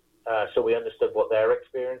managers, so we understood what their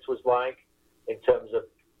experience was like in terms of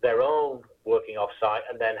their own working off-site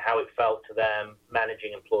and then how it felt to them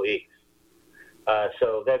managing employees.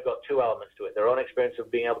 So they've got two elements to it: their own experience of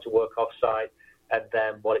being able to work off-site, and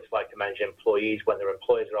then what it's like to manage employees when their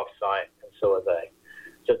employees are off-site, and so are they.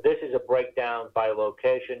 So this is a breakdown by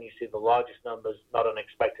location. You see the largest numbers, not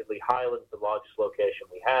unexpectedly, Highlands, the largest location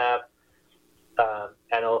we have,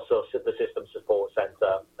 and also the System Support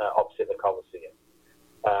Center opposite the Coliseum.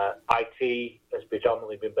 IT has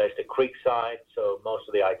predominantly been based at Creekside, so most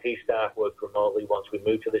of the IT staff worked remotely once we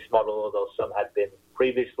moved to this model, although some had been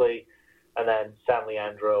previously, and then San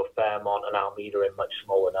Leandro, Fairmont, and Alameda in much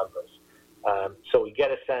smaller numbers. So we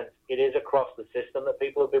get a sense it is across the system that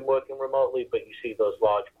people have been working remotely, but you see those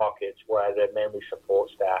large pockets where they're mainly support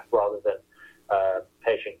staff rather than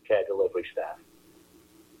patient care delivery staff.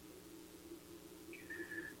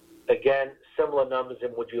 Again, similar numbers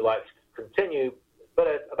in would you like to continue, but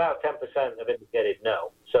about 10% have indicated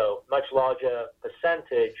no. So much larger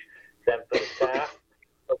percentage than for the staff,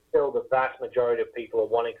 but still the vast majority of people are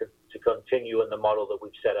wanting to continue in the model that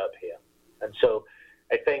we've set up here. And so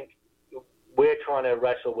I think we're trying to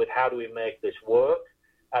wrestle with how do we make this work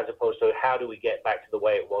as opposed to how do we get back to the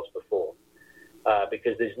way it was before.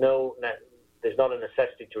 Because there's not a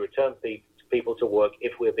necessity to return people to work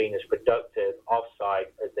if we're being as productive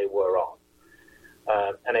off-site as they were on.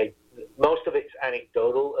 Most of it's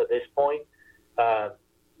anecdotal at this point.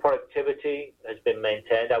 Productivity has been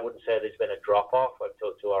maintained. I wouldn't say there's been a drop-off. I've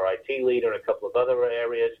talked to our IT leader in a couple of other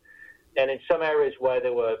areas. And in some areas where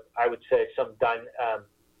there were, I would say, some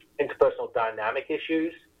interpersonal dynamic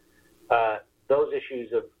issues, those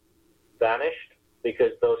issues have vanished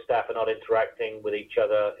because those staff are not interacting with each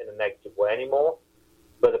other in a negative way anymore,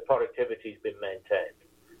 but the productivity has been maintained.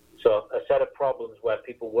 So a set of problems where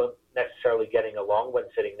people weren't necessarily getting along when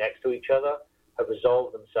sitting next to each other have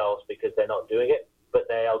resolved themselves because they're not doing it, but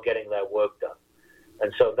they are getting their work done.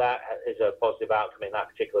 And so that is a positive outcome in that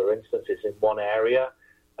particular instance. It's in one area.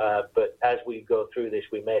 But as we go through this,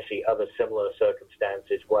 we may see other similar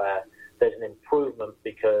circumstances where there's an improvement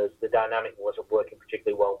because the dynamic wasn't working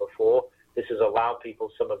particularly well before. This has allowed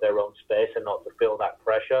people some of their own space and not to feel that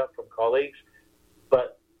pressure from colleagues,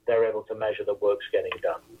 but they're able to measure the work's getting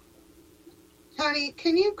done. Tony,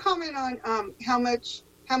 can you comment on how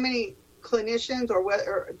many clinicians or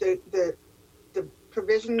whether the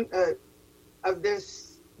provision of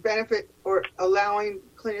this benefit or allowing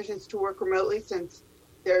clinicians to work remotely, since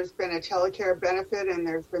there's been a telecare benefit and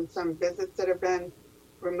there's been some visits that have been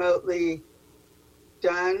remotely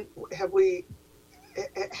done?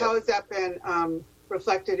 How has that been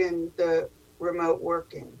reflected in the remote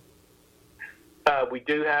working? We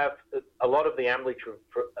do have a lot of the ambulatory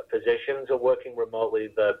physicians are working remotely.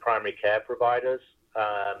 The primary care providers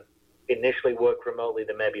initially work remotely.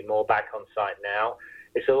 There may be more back on site now.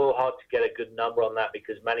 It's a little hard to get a good number on that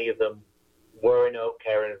because many of them were in Oak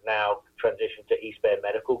Care and have now transitioned to East Bay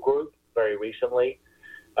Medical Group very recently.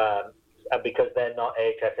 And because they're not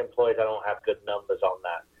AHS employees, I don't have good numbers on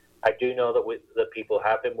that. I do know that people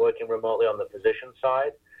have been working remotely on the physician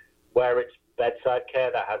side. Where it's bedside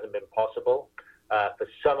care, that hasn't been possible. For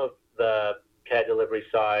some of the care delivery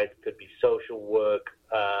side, could be social work.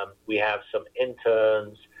 We have some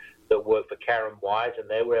interns that work for Karen Wise, and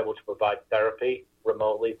they were able to provide therapy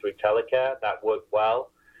remotely through telecare. That worked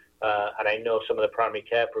well. And I know some of the primary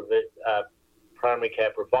care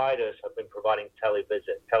providers have been providing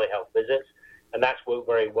telehealth visits, and that's worked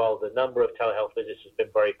very well. The number of telehealth visits has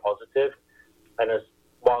been very positive, and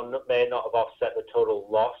while may not have offset the total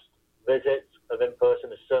lost visits of in-person,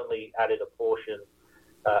 has certainly added a portion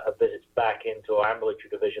of visits back into our ambulatory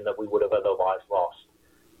division that we would have otherwise lost.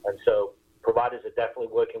 And so providers are definitely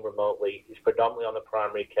working remotely. It's predominantly on the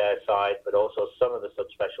primary care side, but also some of the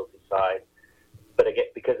subspecialty side. But again,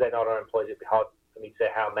 because they're not our employees, it'd be hard for me to say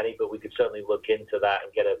how many, but we could certainly look into that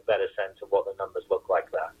and get a better sense of what the numbers look like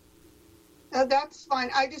there. That's fine.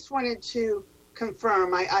 I just wanted to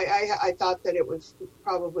confirm. I thought that it was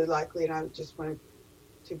probably likely, and I just wanted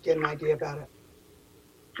to get an idea about it.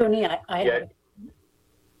 Tony, Yeah.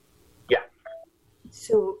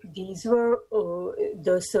 So these were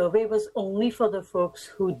the survey was only for the folks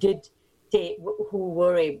who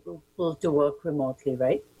were able to work remotely,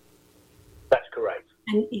 right? That's correct.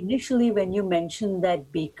 And initially, when you mentioned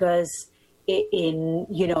that, because in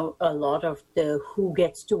a lot of the who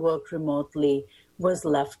gets to work remotely was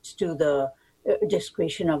left to the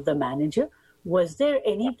discretion of the manager. Was there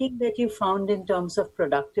anything that you found in terms of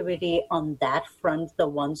productivity on that front, the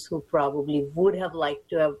ones who probably would have liked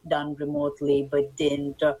to have done remotely but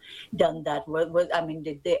didn't done that?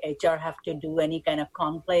 Did the HR have to do any kind of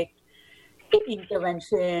conflict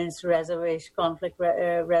interventions, conflict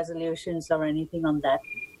resolutions, or anything on that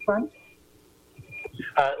front?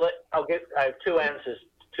 I have two answers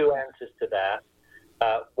to that.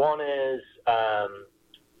 One is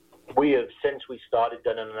we have, since we started,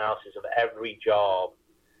 done an analysis of every job.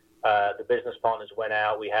 The business partners went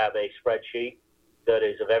out. We have a spreadsheet that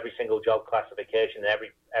is of every single job classification in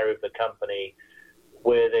every area of the company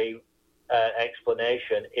with a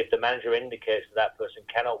explanation if the manager indicates that person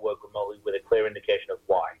cannot work remotely, with a clear indication of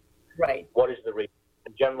why. Right. What is the reason?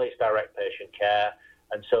 And generally, it's direct patient care.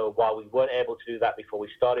 And so while we weren't able to do that before we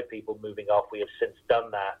started people moving off, we have since done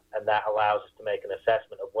that, and that allows us to make an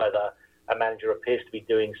assessment of whether a manager appears to be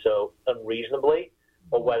doing so unreasonably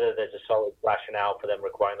or whether there's a solid rationale for them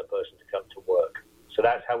requiring the person to come to work. So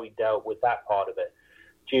that's how we dealt with that part of it.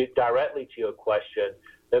 Directly to your question,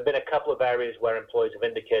 there have been a couple of areas where employees have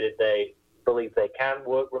indicated they believe they can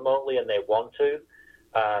work remotely and they want to,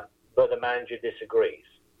 but the manager disagrees.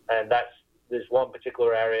 And there's one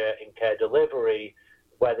particular area in care delivery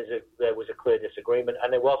where there was a clear disagreement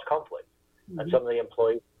and there was conflict. Mm-hmm. And some of the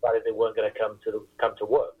employees decided they weren't going to come to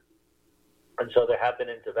work. And so there have been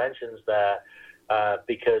interventions there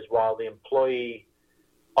because while the employee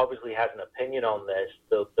obviously has an opinion on this,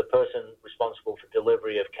 the person responsible for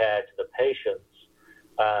delivery of care to the patients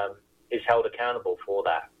is held accountable for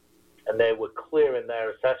that. And they were clear in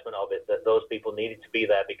their assessment of it that those people needed to be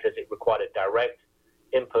there because it required a direct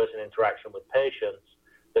in-person interaction with patients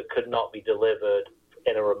that could not be delivered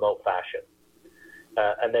in a remote fashion.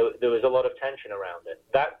 And there was a lot of tension around it.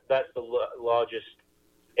 That's the largest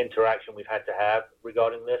interaction we've had to have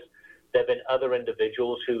regarding this. There have been other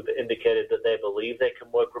individuals who've indicated that they believe they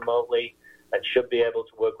can work remotely and should be able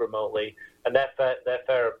to work remotely. And they're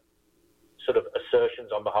fair sort of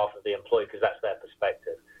assertions on behalf of the employee because that's their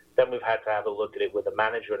perspective. Then we've had to have a look at it with the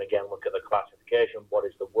manager and again look at the classification. What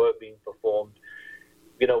is the work being performed?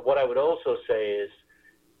 What I would also say is,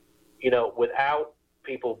 without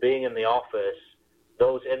people being in the office,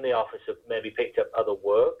 those in the office have maybe picked up other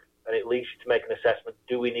work, and it leads you to make an assessment,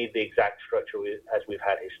 do we need the exact structure as we've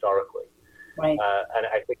had historically? Right. And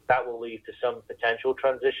I think that will lead to some potential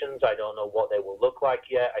transitions. I don't know what they will look like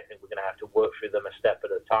yet. I think we're going to have to work through them a step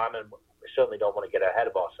at a time, and we certainly don't want to get ahead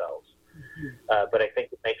of ourselves. Mm-hmm. But I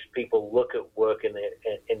think it makes people look at work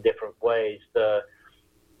in different ways.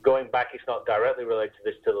 Going back, it's not directly related to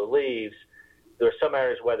this, to the leaves. There are some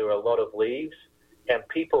areas where there are a lot of leaves, and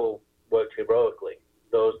people worked heroically.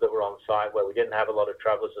 Those that were on site where we didn't have a lot of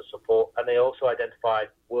travelers as support, and they also identified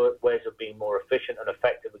ways of being more efficient and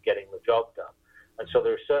effective at getting the job done. And so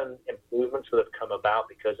there are certain improvements that have come about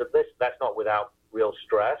because of this. That's not without real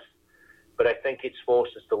stress, but I think it's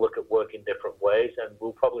forced us to look at work in different ways, and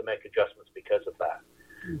we'll probably make adjustments because of that.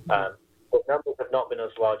 Mm-hmm. But numbers have not been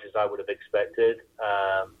as large as I would have expected,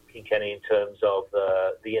 Kenny, in terms of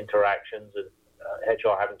the interactions and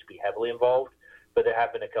HR having to be heavily involved. But there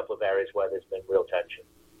have been a couple of areas where there's been real tension.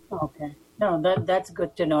 Okay. No, that's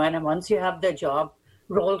good to know. And once you have the job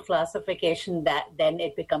role classification, then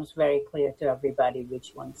it becomes very clear to everybody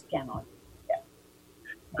which ones cannot. Yeah.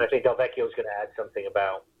 And I think Delvecchio was going to add something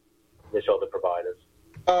about this other providers.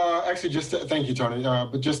 Actually, thank you, Tony.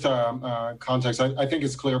 But just context, I think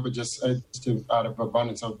it's clear, but just to out of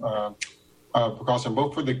abundance of precaution,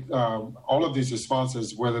 both for all of these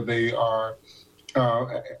responses, whether they are,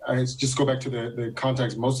 I just go back to the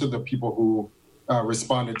context. Most of the people who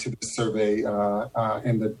responded to this survey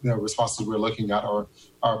and the responses we're looking at are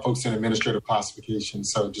folks in administrative classification.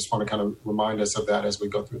 So just want to kind of remind us of that as we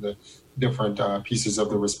go through the different pieces of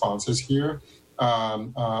the responses here.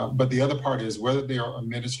 But the other part is whether they are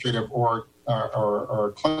administrative or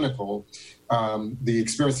clinical, the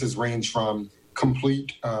experiences range from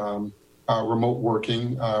complete remote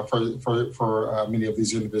working for many of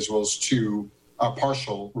these individuals to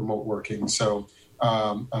partial remote working. So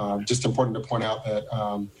just important to point out that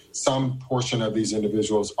some portion of these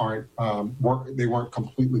individuals weren't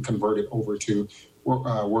completely converted over to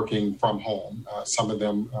working from home. Some of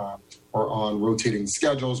them were on rotating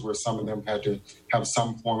schedules where some of them had to have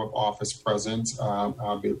some form of office presence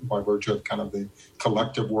by virtue of kind of the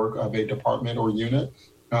collective work of a department or unit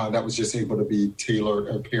that was just able to be tailored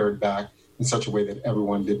or pared back in such a way that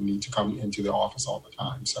everyone didn't need to come into the office all the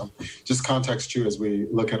time. So just context too, as we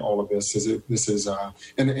look at all of this,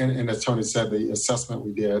 and as Tony said, the assessment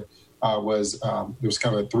we did was there was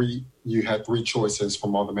kind of you had three choices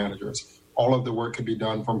from all the managers. All of the work could be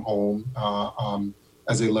done from home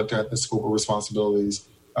as they looked at the scope of responsibilities.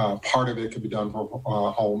 Part of it could be done from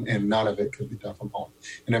home and none of it could be done from home.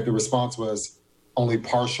 And if the response was only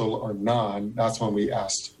partial or none, that's when we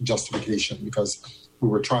asked justification, because we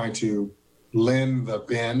were trying to lend the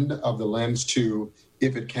bend of the lens to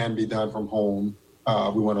if it can be done from home.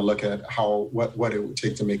 We want to look at what it would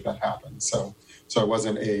take to make that happen. So it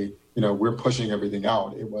wasn't we're pushing everything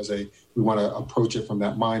out. It was we want to approach it from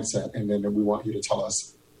that mindset, and then we want you to tell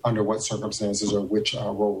us under what circumstances or which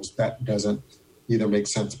roles that doesn't either make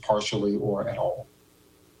sense partially or at all.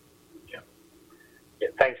 Yeah,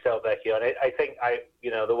 thanks, Delvecchio. And I think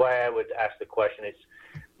the way I would ask the question is,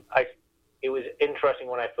 it was interesting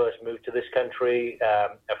when I first moved to this country. A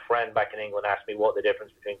friend back in England asked me what the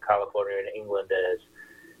difference between California and England is.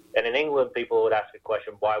 And in England, people would ask the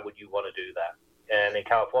question, why would you want to do that? And in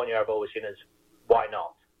California, I've always seen as, why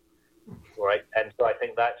not? Right? And so I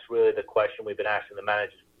think that's really the question we've been asking the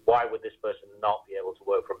managers. Why would this person not be able to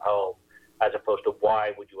work from home, as opposed to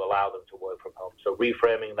why would you allow them to work from home? So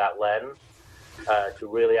reframing that lens to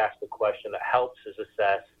really ask the question that helps us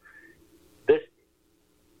assess this.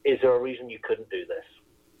 Is there a reason you couldn't do this?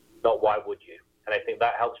 Not why would you? And I think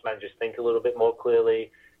that helps managers think a little bit more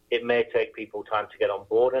clearly. It may take people time to get on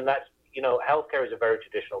board. And that's, healthcare is a very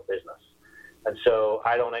traditional business. And so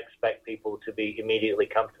I don't expect people to be immediately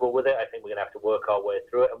comfortable with it. I think we're going to have to work our way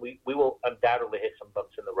through it. And we will undoubtedly hit some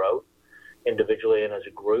bumps in the road, individually and as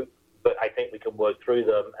a group. But I think we can work through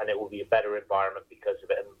them, and it will be a better environment because of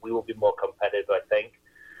it. And we will be more competitive, I think.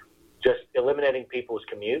 Just eliminating people's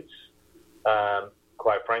commutes,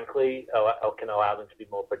 quite frankly, can allow them to be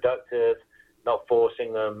more productive, not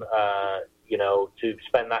forcing them, to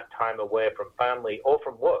spend that time away from family or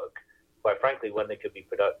from work, quite frankly, when they could be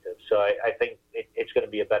productive. So I think it's going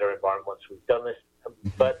to be a better environment once we've done this,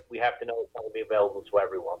 but we have to know it's going to be available to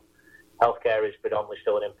everyone. Healthcare is predominantly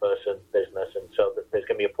still an in-person business, and so there's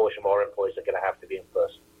going to be a portion of our employees that are going to have to be in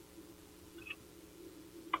person.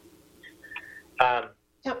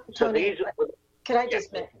 Tony, could I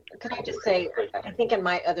just say, I think in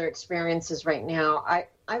my other experiences right now,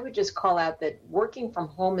 I would just call out that working from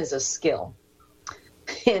home is a skill.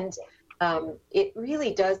 And it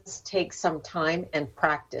really does take some time and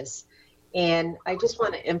practice. And I just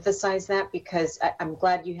want to emphasize that because I'm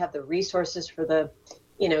glad you have the resources for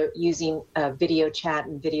using video chat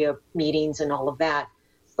and video meetings and all of that.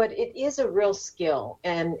 But it is a real skill.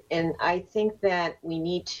 And I think that we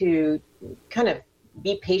need to kind of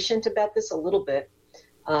be patient about this a little bit.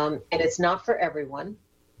 And it's not for everyone.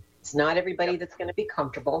 It's not everybody that's going to be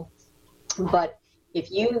comfortable. But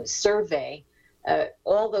if you survey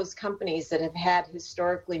all those companies that have had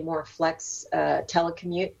historically more flex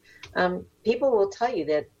telecommute, people will tell you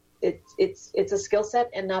that it's a skill set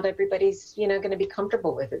and not everybody's going to be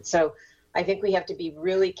comfortable with it. So I think we have to be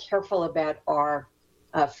really careful about our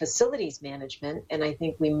facilities management, and I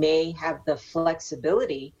think we may have the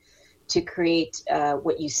flexibility to create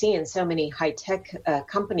what you see in so many high-tech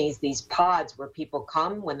companies, these pods where people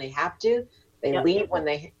come when they have to, they leave when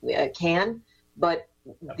they can, but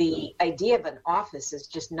the idea of an office is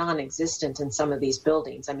just non-existent in some of these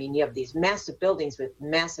buildings. I mean, you have these massive buildings with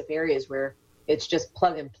massive areas where it's just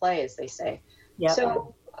plug and play, as they say. Yep.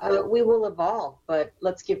 So we will evolve, but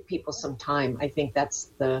let's give people some time. I think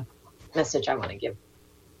that's the message I want to give.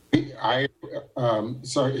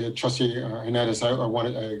 Sorry, Trustee Hernandez, I want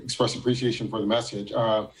to express appreciation for the message.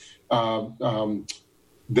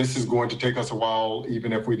 This is going to take us a while,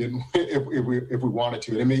 even if we didn't, if we wanted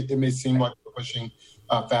to. It may seem like we're pushing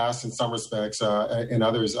fast in some respects. In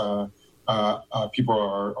others, people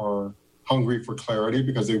are hungry for clarity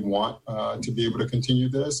because they want to be able to continue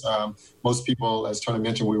this. Most people, as Tony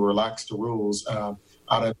mentioned, we relaxed the rules out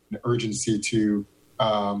of an urgency to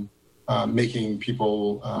making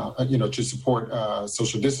people, to support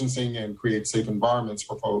social distancing and create safe environments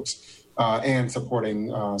for folks. And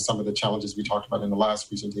supporting some of the challenges we talked about in the last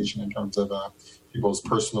presentation in terms of people's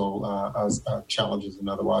personal challenges and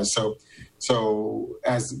otherwise. So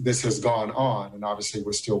as this has gone on, and obviously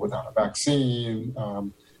we're still without a vaccine,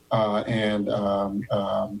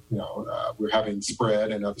 we're having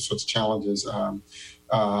spread and other sorts of challenges,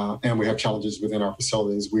 and we have challenges within our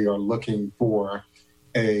facilities. We are looking for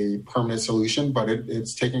a permanent solution, but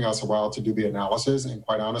it's taking us a while to do the analysis. And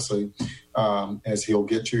quite honestly, as he'll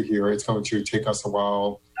get to here, it's going to take us a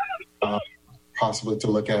while possibly to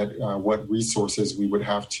look at what resources we would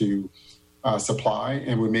have to supply,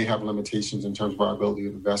 and we may have limitations in terms of our ability to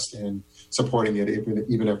invest in supporting it,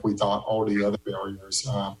 even if we thought all the other barriers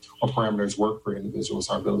or parameters work for individuals,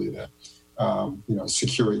 our ability to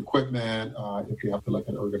secure equipment, if you have to look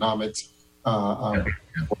at ergonomics,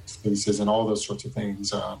 spaces and all those sorts of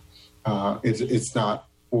things. It's not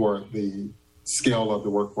for the scale of the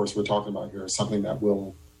workforce we're talking about here. It's something that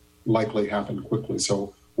will likely happen quickly.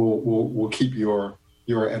 So we'll keep your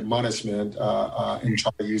admonishment and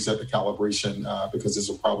try to use that to calibration because this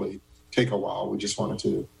will probably take a while. We just wanted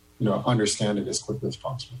to understand it as quickly as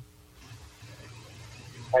possible.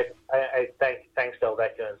 Thanks,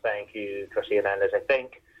 Delvecchio, and thank you, Trustee Hernandez. I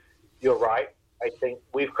think you're right. I think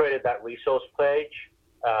we've created that resource page,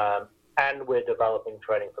 and we're developing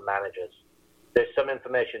training for managers. There's some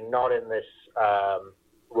information not in this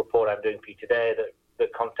report I'm doing for you today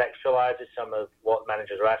that contextualizes some of what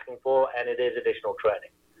managers are asking for, and it is additional training.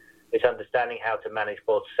 It's understanding how to manage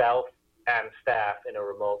both self and staff in a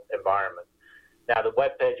remote environment. Now, the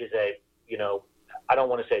webpage is I don't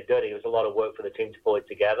want to say dirty. It was a lot of work for the team to pull it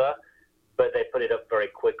together, but they put it up very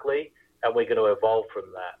quickly, and we're going to evolve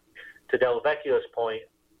from that. To Delvecchio's point,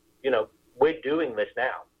 we're doing this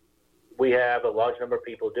now. We have a large number of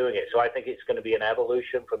people doing it. So I think it's going to be an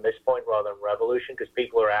evolution from this point rather than revolution because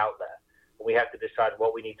people are out there. And we have to decide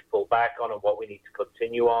what we need to pull back on and what we need to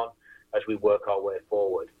continue on as we work our way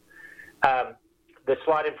forward. The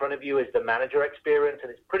slide in front of you is the manager experience,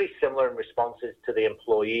 and it's pretty similar in responses to the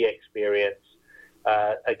employee experience.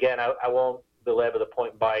 Again, I won't belabor the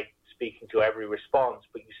point by speaking to every response,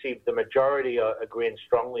 but you see the majority agree and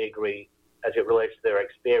strongly agree as it relates to their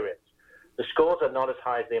experience. The scores are not as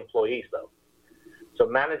high as the employees, though. So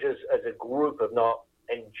managers as a group have not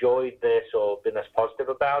enjoyed this or been as positive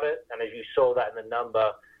about it. And as you saw that in the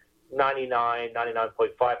number,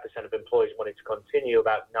 99.5% of employees wanted to continue,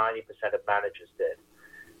 about 90% of managers did.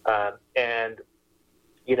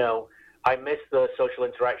 I miss the social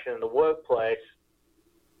interaction in the workplace.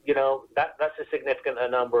 That's a significant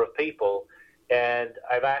number of people. And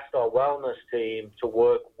I've asked our wellness team to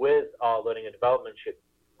work with our learning and development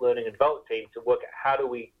team to work at how do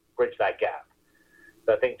we bridge that gap.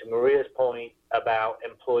 So I think to Maria's point about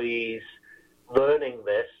employees learning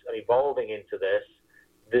this and evolving into this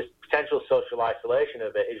potential social isolation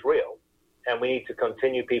of it is real. And we need to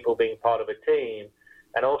continue people being part of a team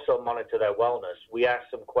and also monitor their wellness. We asked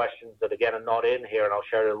some questions that, again, are not in here, and I'll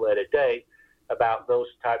share at a later date, about those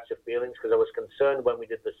types of feelings, because I was concerned when we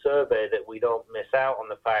did the survey that we don't miss out on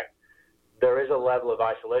the fact there is a level of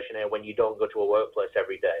isolation here when you don't go to a workplace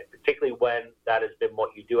every day, particularly when that has been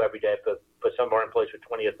what you do every day for some of our employees for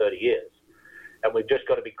 20 or 30 years. And we've just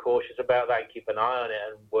got to be cautious about that and keep an eye on it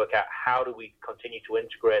and work out how do we continue to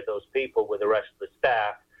integrate those people with the rest of the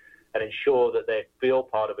staff and ensure that they feel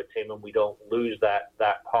part of a team and we don't lose that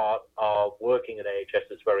part of working at AHS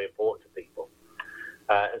that's very important to people.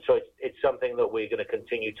 And so it's something that we're going to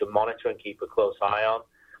continue to monitor and keep a close eye on.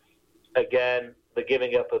 Again, the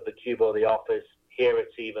giving up of the cube or the office, here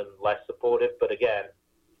it's even less supportive, but again,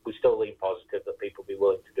 we still lean positive that people be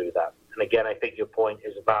willing to do that. And again, I think your point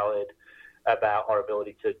is valid about our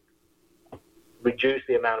ability to reduce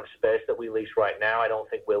the amount of space that we lease right now. I don't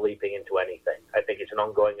think we're leaping into anything. I think it's an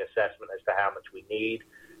ongoing assessment as to how much we need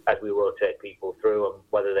as we rotate people through, and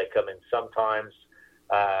whether they come in sometimes,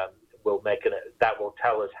 that will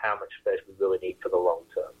tell us how much space we really need for the long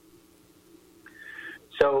term.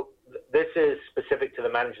 So this is specific to the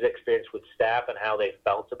manager's experience with staff and how they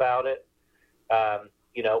felt about it.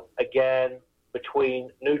 Again,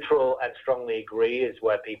 between neutral and strongly agree is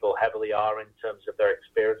where people heavily are in terms of their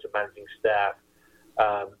experience of managing staff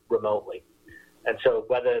remotely. And so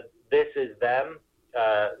whether this is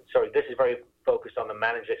this is very focused on the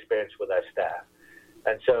manager experience with their staff.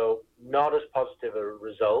 And so not as positive a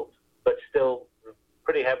result, but still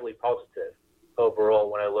pretty heavily positive overall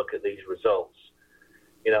when I look at these results.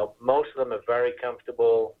 Most of them are very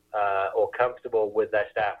comfortable with their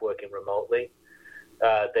staff working remotely.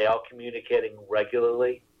 They are communicating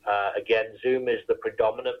regularly. Again, Zoom is the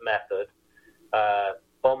predominant method,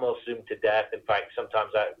 almost Zoom to death. In fact,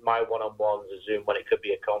 sometimes my one-on-ones are Zoom when it could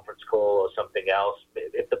be a conference call or something else,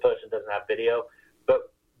 if the person doesn't have video.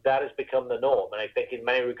 But that has become the norm. And I think in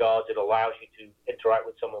many regards, it allows you to interact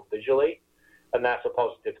with someone visually. And that's a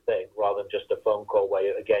positive thing rather than just a phone call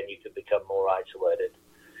where, again, you could become more isolated.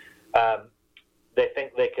 They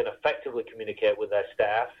think they can effectively communicate with their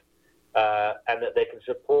staff and that they can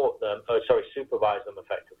supervise them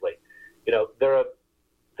effectively. There are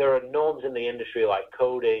there are norms in the industry like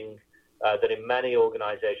coding that in many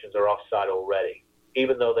organizations are offsite already,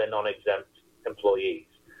 even though they're non-exempt employees,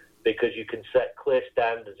 because you can set clear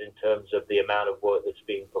standards in terms of the amount of work that's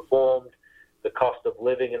being performed. The cost of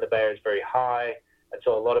living in the Bay Area is very high, and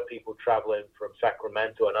so a lot of people traveling from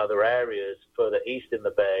Sacramento and other areas further east in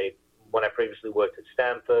the Bay, when I previously worked at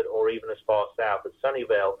Stanford or even as far south as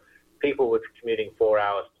Sunnyvale, people were commuting 4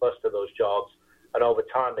 hours plus to those jobs, and over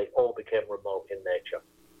time they all became remote in nature.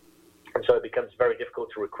 And so it becomes very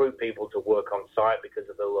difficult to recruit people to work on site because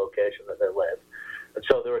of the location that they live. And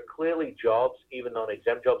so there are clearly jobs, even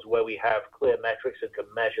non-exempt jobs, where we have clear metrics and can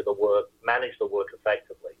measure the work, manage the work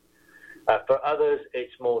effectively. For others,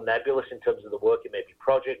 it's more nebulous in terms of the work. It may be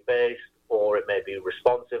project-based or it may be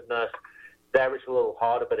responsiveness. There it's a little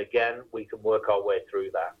harder, but again, we can work our way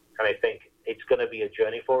through that. And I think it's going to be a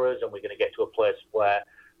journey for us, and we're going to get to a place where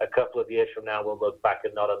a couple of years from now we'll look back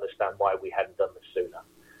and not understand why we hadn't done this sooner.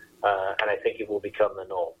 And I think it will become the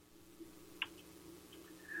norm.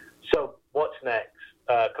 So what's next?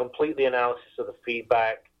 Complete the analysis of the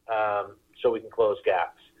feedback so we can close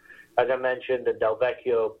gaps. As I mentioned, and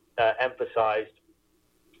Delvecchio emphasized,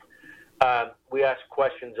 we asked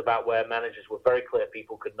questions about where managers were very clear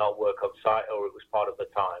people could not work on site or it was part of the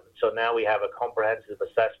time. So now we have a comprehensive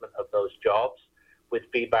assessment of those jobs with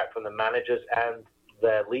feedback from the managers and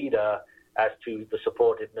their leader as to the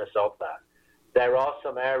supportiveness of that. There are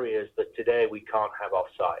some areas that today we can't have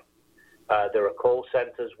off-site. There are call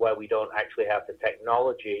centers where we don't actually have the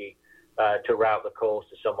technology to route the calls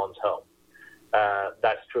to someone's home.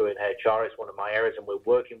 That's true in HR. It's one of my areas, and we're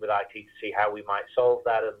working with IT to see how we might solve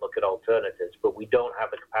that and look at alternatives. But we don't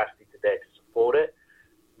have the capacity today to support it.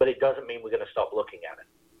 But it doesn't mean we're going to stop looking at it.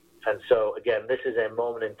 And so, again, this is a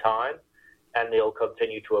moment in time, and they'll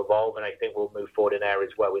continue to evolve. And I think we'll move forward in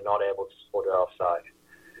areas where we're not able to support it offsite.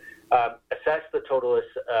 Assess the total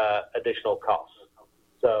additional costs.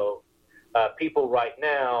 So people right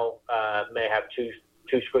now may have two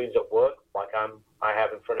screens at work, like I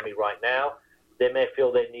have in front of me right now. They may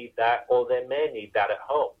feel they need that, or they may need that at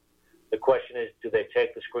home. The question is, do they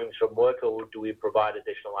take the screens from work, or do we provide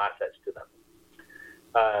additional assets to them?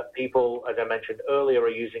 People, as I mentioned earlier, are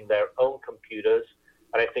using their own computers,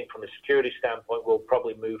 and I think from a security standpoint, we'll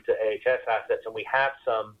probably move to AHS assets, and we have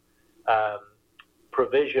some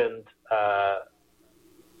provisioned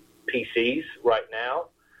PCs right now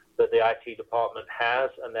that the IT department has,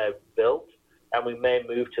 and they're built, and we may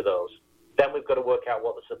move to those. Then we've got to work out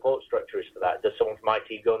what the support structure is for that. Does someone from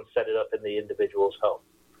IT go and set it up in the individual's home?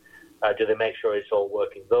 Do they make sure it's all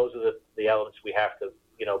working? Those are the elements we have to,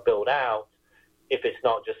 build out, if it's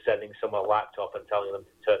not just sending someone a laptop and telling them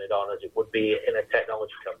to turn it on, as it would be in a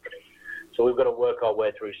technology company. So we've got to work our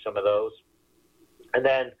way through some of those. And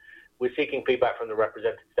then we're seeking feedback from the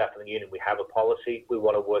represented staff in the union. We have a policy. We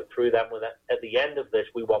want to work through them. At the end of this,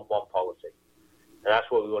 we want one policy. And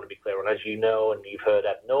that's what we want to be clear on. As you know, and you've heard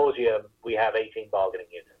ad nauseum, we have 18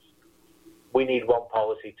 bargaining units. We need one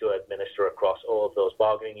policy to administer across all of those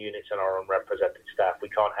bargaining units and our own represented staff. We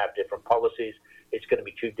can't have different policies. It's going to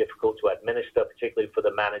be too difficult to administer, particularly for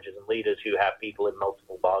the managers and leaders who have people in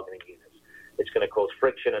multiple bargaining units. It's going to cause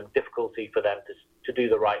friction and difficulty for them to do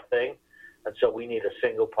the right thing. And so we need a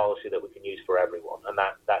single policy that we can use for everyone, and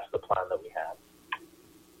that's the plan that we have.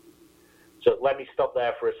 So let me stop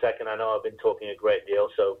there for a second. I know I've been talking a great deal,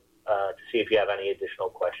 so to see if you have any additional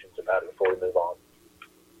questions about it before we move on.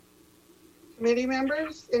 Committee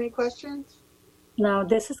members, any questions? Now,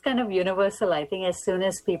 this is kind of universal. I think as soon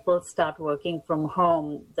as people start working from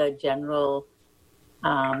home, the general,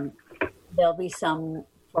 there'll be some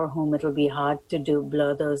for whom it'll be hard to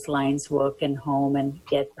blur those lines, work and home and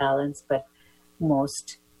get balance, but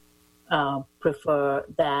most prefer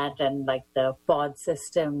that, and like the pod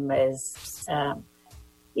system is now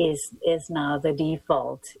the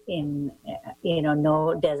default in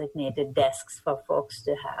no designated desks for folks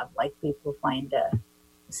to have, like people find a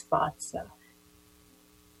spot. So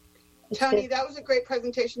Tony, that was a great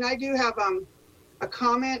presentation. I do have a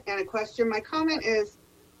comment and a question. My comment is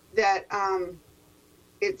that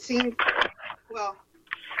it seemed, well,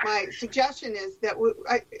 my suggestion is that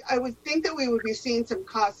I would think that we would be seeing some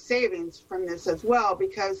cost savings from this as well,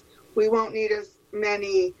 because we won't need as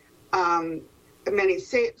many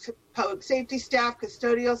public safety staff,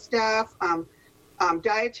 custodial staff,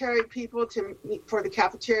 dietary people for the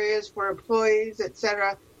cafeterias, for employees,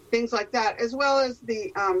 etc., things like that, as well as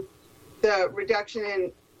the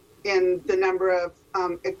reduction in the number of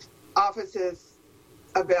offices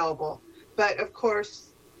available. But of course,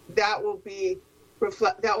 that will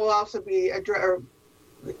also be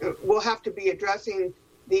we'll have to be addressing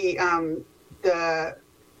the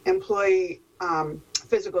employee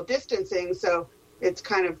physical distancing. So it's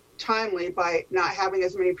kind of timely by not having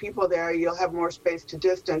as many people there. You'll have more space to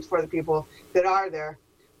distance for the people that are there.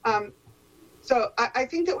 So I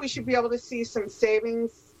think that we should be able to see some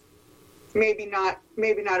savings, maybe not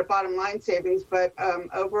a bottom line savings, but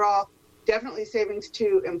overall definitely savings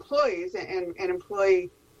to employees and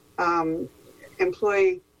employees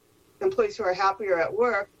who are happier at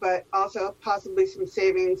work, but also possibly some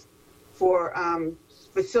savings for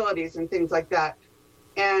facilities and things like that.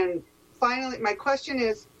 And finally, my question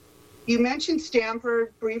is, you mentioned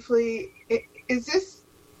Stanford briefly.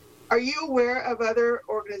 Are you aware of other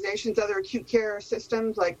organizations, other acute care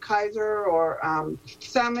systems like Kaiser or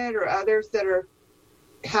Summit or others that are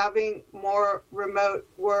having more remote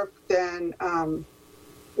work than,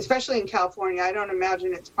 especially in California? I don't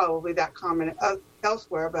imagine it's probably that common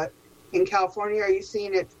elsewhere, but in California, are you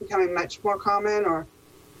seeing it becoming much more common, or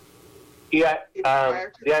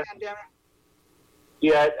prior to the pandemic?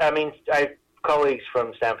 Yeah, I mean, I have colleagues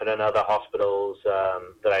from Stanford and other hospitals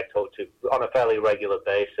that I talk to on a fairly regular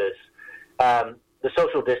basis. The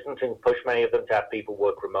social distancing pushed many of them to have people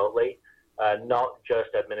work remotely, not just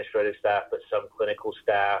administrative staff, but some clinical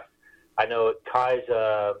staff. I know at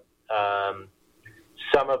Kaiser,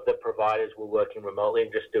 some of the providers were working remotely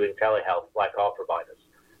and just doing telehealth like our providers.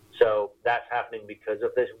 So that's happening because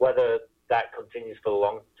of this. Whether that continues for the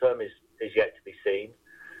long term is yet to be seen.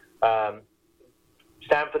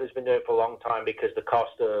 Stanford has been doing it for a long time because the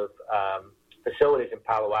cost of facilities in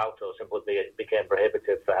Palo Alto simply became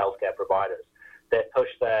prohibitive for healthcare providers. They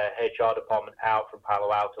pushed their HR department out from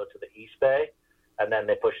Palo Alto to the East Bay, and then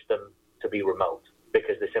they pushed them to be remote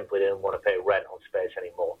because they simply didn't want to pay rent on space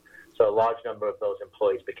anymore. So a large number of those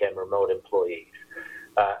employees became remote employees.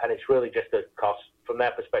 And it's really just a cost, from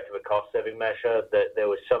their perspective, a cost-saving measure. That there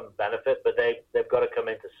was some benefit, but they've got to come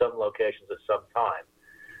into some locations at some time.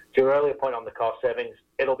 To your earlier point on the cost savings,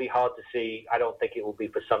 it'll be hard to see. I don't think it will be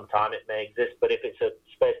for some time. It may exist, but if it's a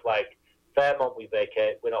space like Fairmont we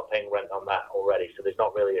vacate, we're not paying rent on that already, so there's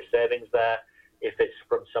not really a savings there. If it's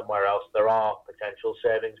from somewhere else, there are potential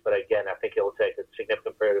savings, but again, I think it will take a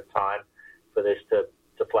significant period of time for this to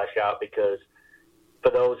flesh out, because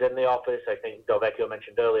for those in the office, I think Delvecchio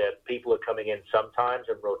mentioned earlier, people are coming in sometimes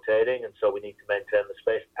and rotating, and so we need to maintain the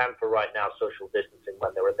space, and for right now, social distancing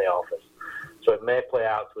when they're in the office. So it may play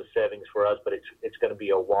out to a savings for us, but it's going to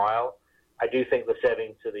be a while. I do think the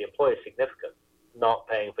saving to the employer is significant. Not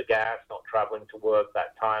paying for gas, not traveling to work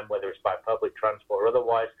that time, whether it's by public transport or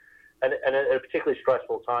otherwise. And at a particularly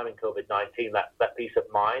stressful time in COVID-19, that peace of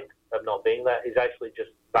mind of not being there is actually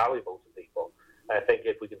just valuable to people. And I think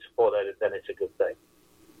if we can support that, then it's a good thing.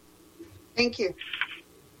 Thank you.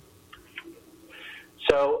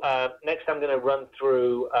 So next I'm going to run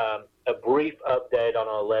through a brief update on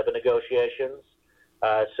our labor negotiations,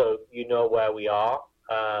 so you know where we are.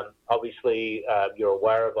 Obviously, you're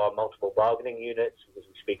aware of our multiple bargaining units because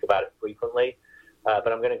we speak about it frequently,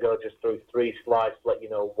 but I'm going to go just through 3 slides to let you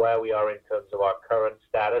know where we are in terms of our current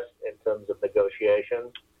status in terms of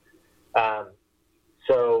negotiations.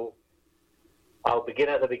 So I'll begin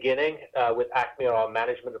at the beginning with ACME, our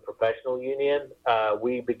Management and Professional Union.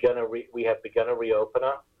 We have begun a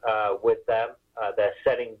reopener with them. They're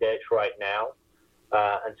setting dates right now,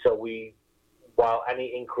 and so while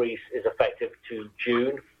any increase is effective to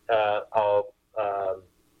June of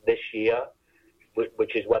this year,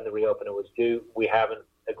 which is when the reopener was due, we haven't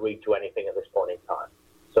agreed to anything at this point in time.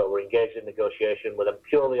 So we're engaged in negotiation with them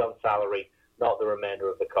purely on salary, not the remainder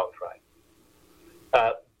of the contract.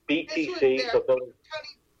 BTC, so Tony,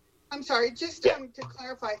 I'm sorry, just to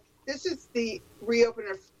clarify, this is the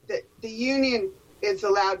reopener that the union is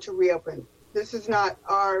allowed to reopen. This is not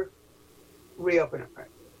our reopener, right?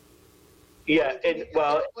 Yeah,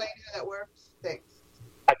 well, explain how that works. Thanks.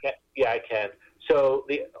 I can. So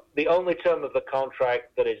the only term of the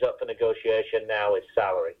contract that is up for negotiation now is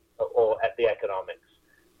salary, or at the economics.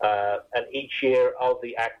 And each year of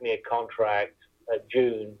the ACME contract,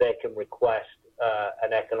 June, they can request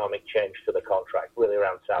an economic change to the contract, really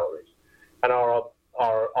around salaries. And our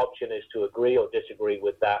option is to agree or disagree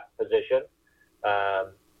with that position,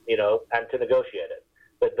 and to negotiate it.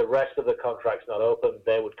 But the rest of the contract's not open.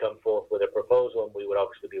 They would come forth with a proposal, and we would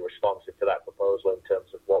obviously be responsive to that proposal in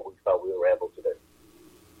terms of what we felt we were able to do.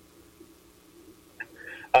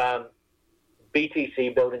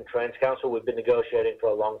 BTC, Building Trades Council, we've been negotiating for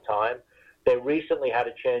a long time. They recently had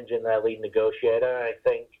a change in their lead negotiator. I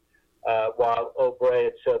think while O'Bray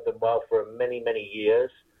had served them well for many, many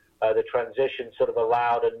years, the transition sort of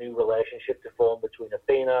allowed a new relationship to form between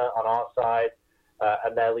Athena on our side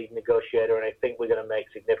and their lead negotiator, and I think we're going to make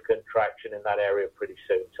significant traction in that area pretty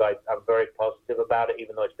soon. So I'm very positive about it,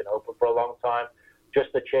 even though it's been open for a long time.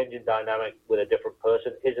 just the change in dynamic with a different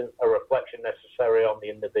person isn't a reflection necessarily on the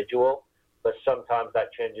individual, but sometimes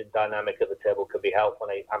that change in dynamic at the table could be helpful,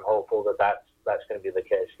 and I'm hopeful that that's going to be the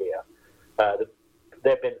case here.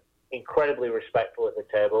 They've been incredibly respectful at the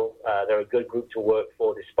table. They're a good group to work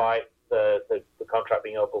for despite the contract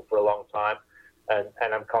being open for a long time,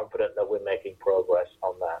 and I'm confident that we're making progress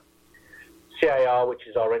on that. CIR, which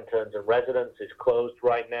is our interns and residents, is closed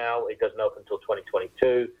right now. It doesn't open until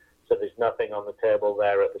 2022, so there's nothing on the table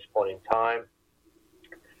there at this point in time.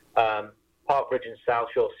 Park Ridge and South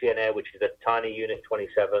Shore CNA, which is a tiny unit,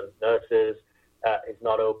 27 nurses, is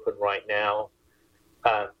not open right now.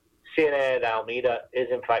 CNA at Alameda is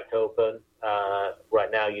in fact open.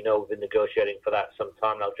 Right now, we've been negotiating for that some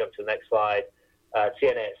time, and I'll jump to the next slide.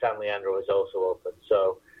 CNA at San Leandro is also open.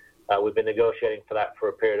 So we've been negotiating for that for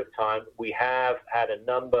a period of time. We have had a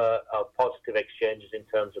number of positive exchanges in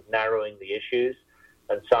terms of narrowing the issues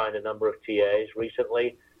and signed a number of TAs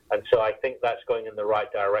recently. And so I think that's going in the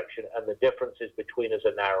right direction, and the differences between us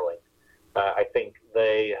are narrowing. I think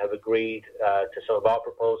they have agreed to some of our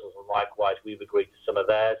proposals, and likewise we've agreed to some of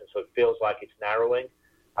theirs, and so it feels like it's narrowing.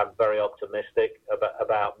 I'm very optimistic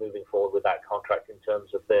about moving forward with that contract in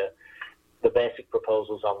terms of the basic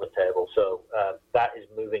proposals on the table. So that is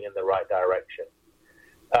moving in the right direction.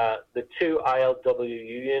 The two ILWU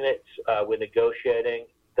units we're negotiating,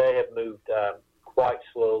 they have moved quite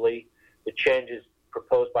slowly. The changes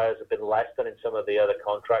proposed by us have been less than in some of the other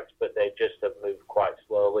contracts, but they just have moved quite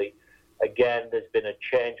slowly. Again, there's been a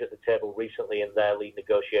change at the table recently in their lead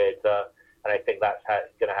negotiator, and I think that's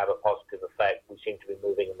going to have a positive effect. We seem to be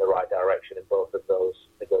moving in the right direction in both of those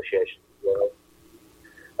negotiations as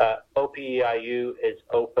well. OPEIU is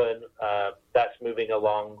open. That's moving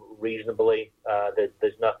along reasonably.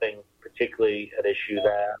 There's nothing particularly at issue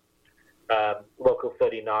there. Local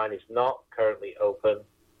 39 is not currently open.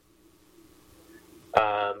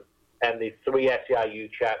 And the three SEIU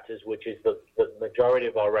chapters, which is the majority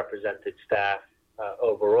of our represented staff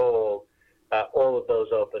overall, all of those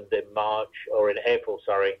opened in March, or in April,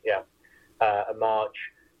 March,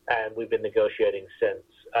 and we've been negotiating since.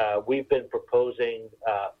 We've been proposing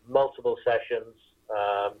multiple sessions,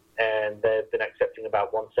 and they've been accepting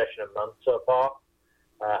about one session a month so far,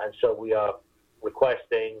 and so we are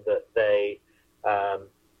requesting that they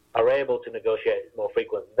are able to negotiate more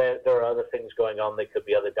frequently. There are other things going on. There could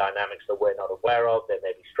be other dynamics that we're not aware of. There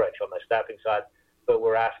may be stretch on their staffing side, but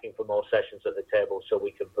we're asking for more sessions at the table so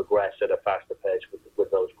we can progress at a faster pace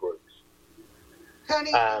with those groups.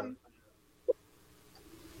 Tony,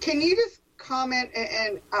 can you just comment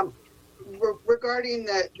and regarding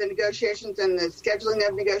the negotiations and the scheduling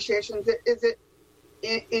of negotiations? Is it,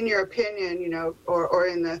 in your opinion, or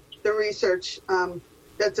in the research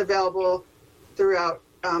that's available throughout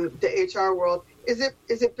the HR world, is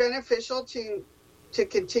it beneficial to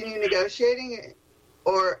continue negotiating,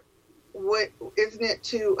 or isn't it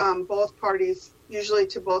to both parties, usually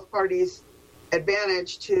to both parties'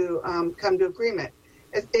 advantage to come to agreement?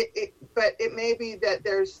 But it may be that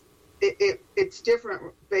it's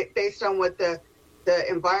different based on what the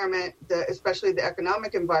environment, especially the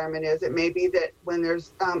economic environment is. It may be that when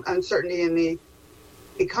there's uncertainty in the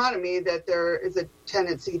economy, that there is a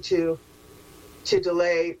tendency to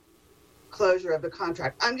delay closure of the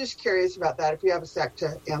contract. I'm just curious about that, if you have a sec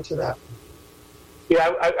to answer that.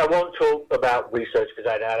 Yeah, I won't talk about research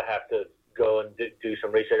because I'd have to go and do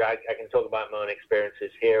some research. I can talk about my own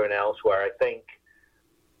experiences here and elsewhere. I think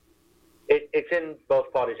it's in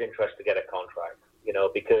both parties' interest to get a contract,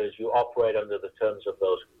 because you operate under the terms of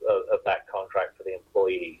that contract for the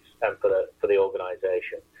employees and for the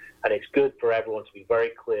organization. And it's good for everyone to be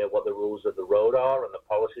very clear what the rules of the road are and the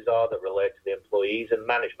policies are that relate to the employees and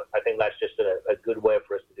management. I think that's just a good way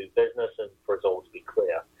for us to do business and for us all to be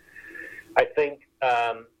clear. I think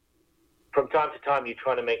from time to time you're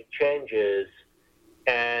trying to make changes,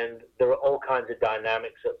 and there are all kinds of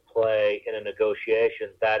dynamics at play in a negotiation.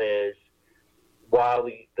 That is, while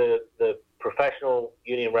the professional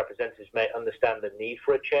union representatives may understand the need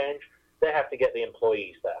for a change, they have to get the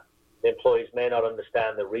employees there. The employees may not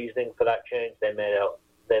understand the reasoning for that change. They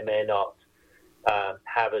may not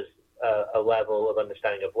have a level of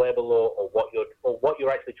understanding of labor law or what you're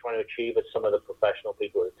actually trying to achieve as some of the professional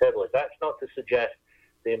people at the table. That's not to suggest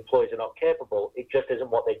the employees are not capable. It just isn't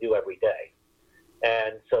what they do every day.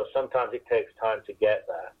 And so sometimes it takes time to get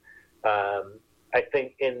there. I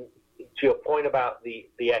think to your point about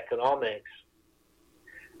the economics,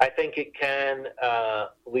 I think it can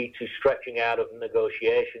lead to stretching out of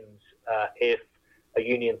negotiations if a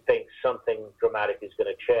union thinks something dramatic is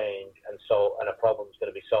going to change and a problem is going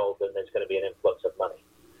to be solved and there's going to be an influx of money.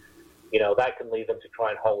 That can lead them to try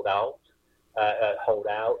and hold out hold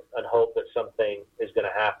out and hope that something is going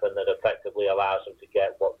to happen that effectively allows them to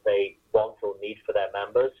get what they want or need for their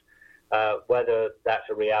members, whether that's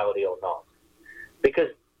a reality or not. Because,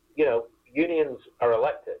 unions are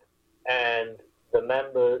elected, and the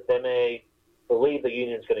members, they may believe the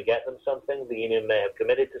union's going to get them something, the union may have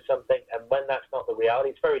committed to something, and when that's not the reality,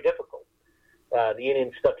 it's very difficult. The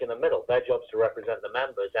union's stuck in the middle. Their job's to represent the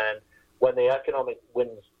members, and when the economic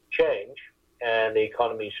winds change and the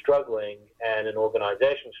economy's struggling and an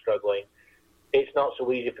organization's struggling, it's not so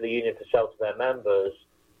easy for the union to sell to their members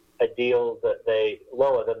a deal that they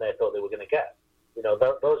lower than they thought they were going to get.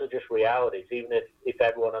 Those are just realities. Even if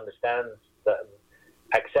everyone understands that,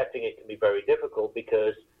 accepting it can be very difficult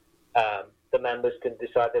because the members can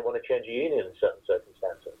decide they want to change a union in certain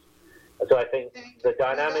circumstances. And so I think the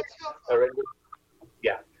dynamics are in.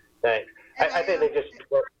 Yeah, thanks. I think they just.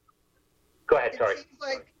 Go ahead. Sorry. It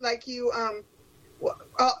seems like you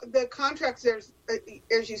the contracts. There's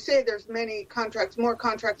as you say, there's many contracts. More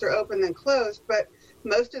contracts are open than closed, but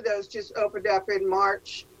most of those just opened up in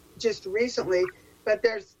March, just recently. But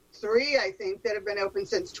there's 3, I think, that have been open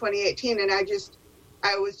since 2018, and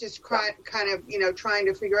I was just kind of trying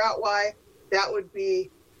to figure out why that would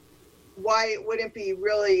be. Why it wouldn't be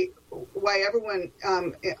really why everyone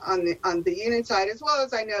on the union side, as well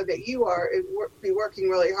as I know that you are, be working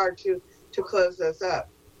really hard to close those up.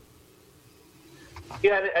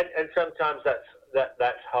 Yeah, and sometimes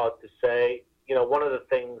that's hard to say. One of the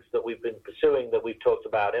things that we've been pursuing that we've talked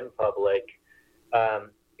about in public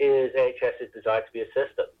is AHS's desire to be a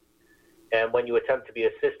system. And when you attempt to be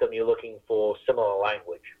a system, you're looking for similar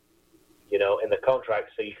language, in the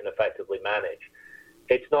contract so you can effectively manage.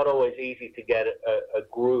 It's not always easy to get a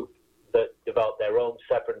group that develop their own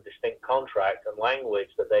separate and distinct contract and language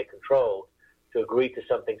that they control to agree to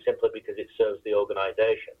something simply because it serves the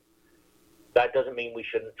organization. That doesn't mean we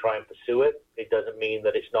shouldn't try and pursue it. It doesn't mean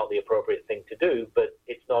that it's not the appropriate thing to do, but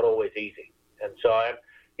it's not always easy. And so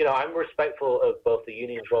I'm respectful of both the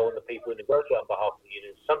union's role and the people who negotiate on behalf of the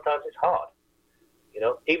unions. Sometimes it's hard.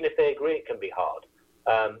 Even if they agree, it can be hard.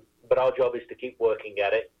 But our job is to keep working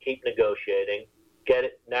at it, keep negotiating, get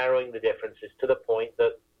it, narrowing the differences to the point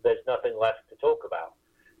that there's nothing left to talk about.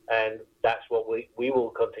 And that's what we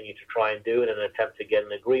will continue to try and do in an attempt to get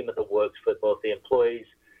an agreement that works for both the employees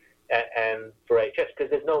and for HS,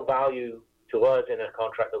 because there's no value to us in a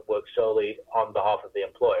contract that works solely on behalf of the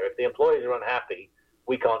employer. If the employees are unhappy,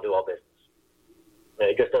 we can't do our business.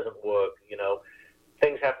 It just doesn't work.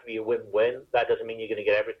 Things have to be a win-win. That doesn't mean you're going to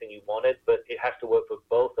get everything you wanted, but it has to work for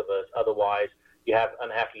both of us. Otherwise, you have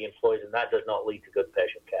unhappy employees, and that does not lead to good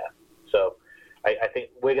patient care. So I think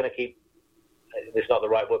we're going to keep, it's not the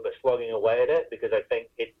right word, but slogging away at it, because I think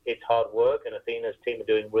it's hard work, and Athena's team are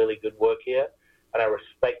doing really good work here. And I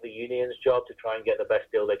respect the union's job to try and get the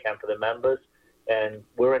best deal they can for their members. And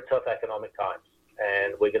we're in tough economic times,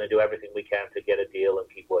 and we're going to do everything we can to get a deal and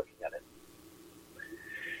keep working at it.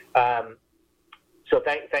 So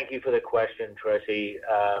thank you for the question, Tracy.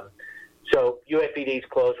 So UAPD is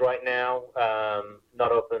closed right now,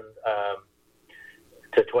 not open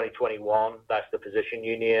to 2021. That's the physician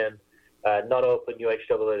union. Not open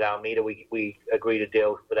UHW at Alameda. We agreed a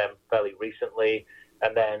deal for them fairly recently.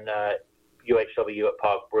 And then UHW at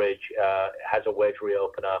Park Bridge has a wage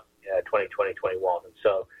reopener 2020-21. And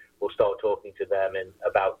so we'll start talking to them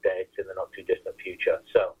about dates in the not too distant future.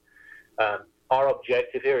 So our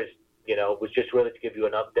objective here is, was just really to give you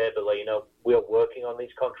an update, but let you know we are working on these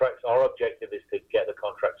contracts. Our objective is to get the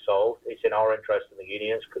contract solved. It's in our interest and the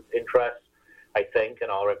union's interest, I think, and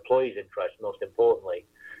our employees' interest, most importantly.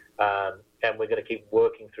 And we're going to keep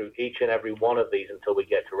working through each and every one of these until we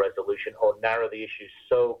get to resolution or narrow the issues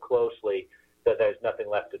so closely that there's nothing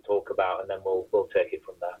left to talk about, and then we'll take it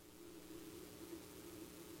from there.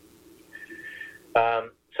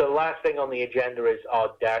 So the last thing on the agenda is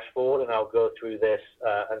our dashboard, and I'll go through this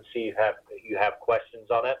and see if you have questions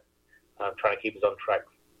on it. I'm trying to keep us on track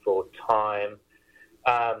for time.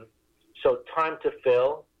 So time to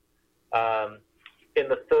fill. In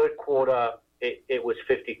the third quarter, it was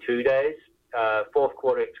 52 days. Fourth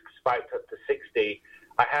quarter, it spiked up to 60.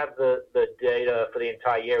 I have the data for the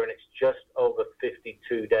entire year, and it's just over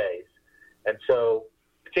 52 days. And so,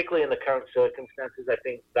 particularly in the current circumstances, I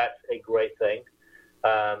think that's a great thing.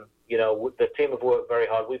 The team have worked very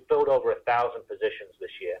hard. We've filled over 1,000 positions this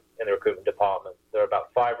year in the recruitment department. There are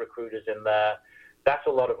about 5 recruiters in there. That's a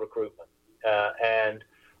lot of recruitment. And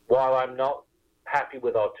while I'm not happy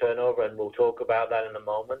with our turnover, and we'll talk about that in a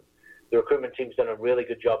moment, the recruitment team's done a really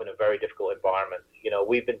good job in a very difficult environment.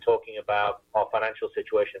 We've been talking about our financial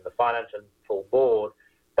situation, the finance and full board.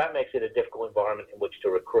 That makes it a difficult environment in which to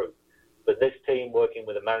recruit. But this team, working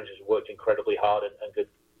with the managers, worked incredibly hard and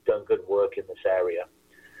done good work in this area.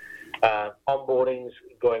 Onboarding's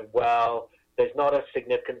going well. There's not a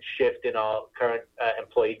significant shift in our current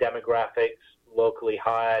employee demographics. Locally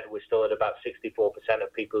hired, we're still at about 64%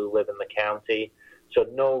 of people who live in the county. So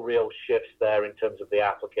no real shifts there in terms of the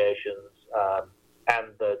applications and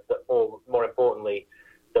or more importantly,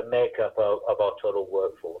 the makeup of our total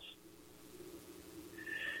workforce.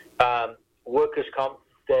 Workers' comp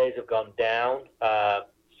days have gone down.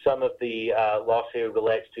 Some of the loss here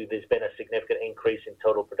relates to there's been a significant increase in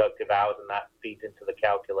total productive hours, and that feeds into the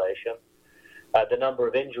calculation. The number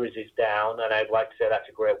of injuries is down, and I'd like to say that's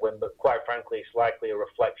a great win, but quite frankly, it's likely a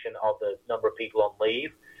reflection of the number of people on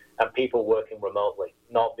leave and people working remotely,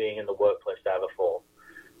 not being in the workplace to have a fall.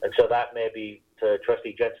 And so that may be, to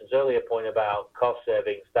Trustee Jensen's earlier point about cost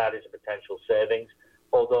savings, that is a potential savings,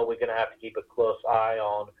 although we're going to have to keep a close eye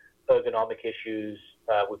on ergonomic issues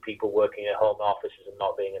with people working at home offices and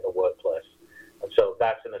not being in the workplace. And so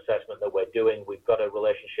that's an assessment that we're doing. We've got a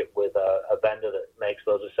relationship with a vendor that makes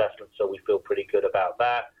those assessments, so we feel pretty good about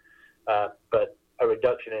that. But a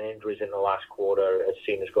reduction in injuries in the last quarter is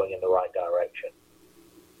seen as going in the right direction.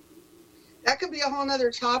 That could be a whole other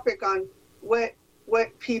topic on what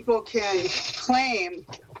people can claim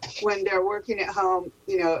when they're working at home,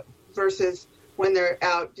 versus when they're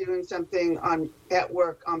out doing something at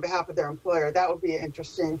work on behalf of their employer. That would be an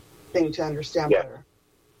interesting thing to understand better.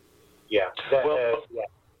 Yeah. Go ahead,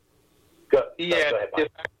 Mike.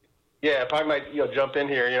 If I might, jump in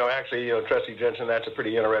here, actually, Trustee Jensen, that's a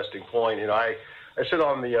pretty interesting point. I sit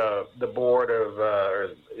on the board of,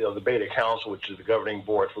 the Beta Council, which is the governing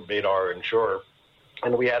board for Beta, our insurer,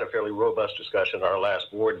 and we had a fairly robust discussion at our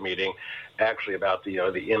last board meeting, actually about the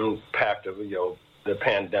impact of the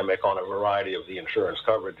pandemic on a variety of the insurance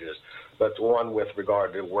coverages. But the one with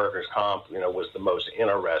regard to workers' comp, was the most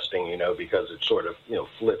interesting, because it sort of,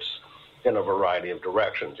 flips in a variety of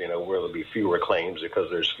directions, where there'll be fewer claims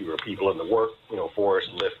because there's fewer people in the work, force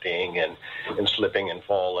lifting and slipping and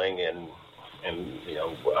falling and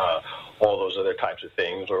all those other types of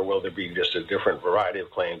things, or will there be just a different variety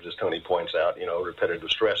of claims, as Tony points out, repetitive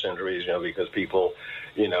stress injuries, because people,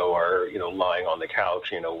 are, lying on the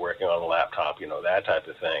couch, working on a laptop, that type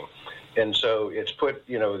of thing. And so it's put,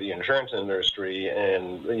 the insurance industry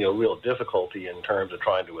in, real difficulty in terms of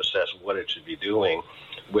trying to assess what it should be doing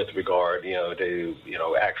with regard, to,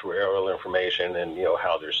 actuarial information and,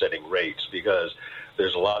 how they're setting rates, because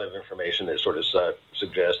there's a lot of information that sort of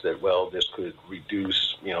suggests that, well, this could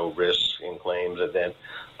reduce, risks in claims, and then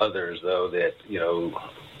others, though, that,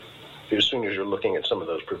 as soon as you're looking at some of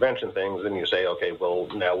those prevention things, then you say, okay, well,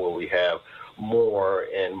 now will we have more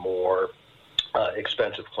and more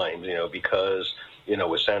expensive claims, because,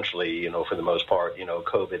 essentially, for the most part,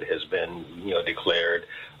 COVID has been, declared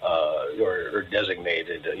or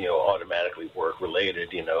designated, automatically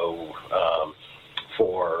work-related,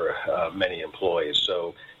 for many employees.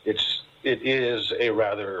 So it is a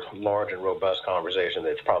rather large and robust conversation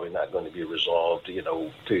that's probably not going to be resolved,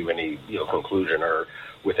 to any, conclusion or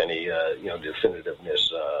with any,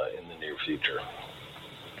 definitiveness in the near future.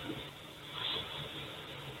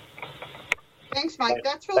 Thanks, Mike.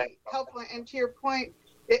 That's really helpful. And to your point,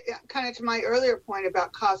 kind of to my earlier point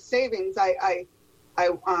about cost savings,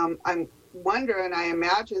 I'm wonder, and I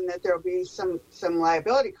imagine that there'll be some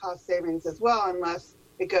liability cost savings as well, unless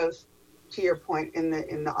it goes, to your point, in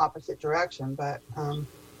the opposite direction. But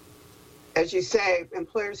as you say,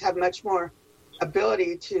 employers have much more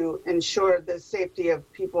ability to ensure the safety of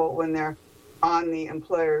people when they're on the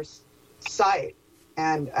employer's site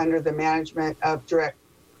and under the management of direct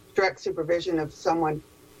supervision of someone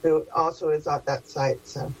who also is at that site.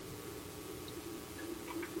 So,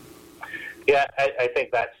 yeah, I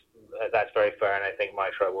think that's very fair, and I think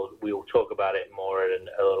Mike's right. We will talk about it more at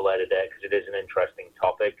a little later date, because it is an interesting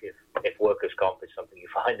topic. If workers' comp is something you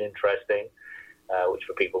find interesting, which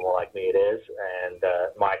for people more like me it is, and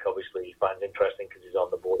Mike obviously finds interesting because he's on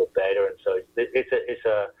the board of Beta, and so it's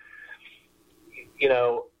a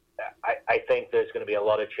I think there's going to be a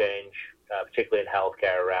lot of change, particularly in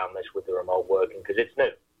healthcare, around this with the remote working, because it's new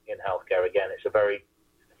in healthcare. Again, it's a very,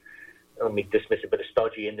 let me dismiss it, but a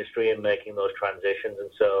stodgy industry in making those transitions, and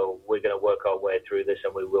so we're going to work our way through this,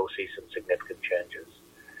 and we will see some significant changes.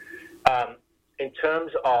 In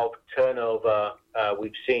terms of turnover,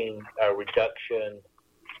 we've seen a reduction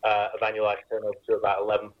of annualized turnover to about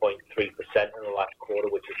 11.3% in the last quarter,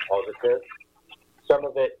 which is positive. Some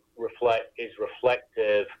of it is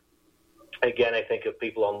reflective, again, I think, of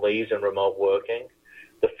people on leaves and remote working.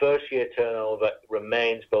 The first-year turnover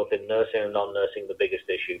remains, both in nursing and non-nursing, the biggest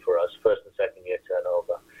issue for us, first and second-year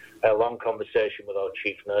turnover. a long conversation with our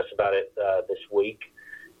chief nurse about it this week.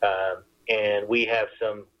 And we have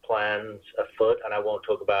some plans afoot, and I won't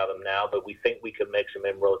talk about them now, but we think we can make some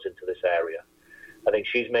inroads into this area. I think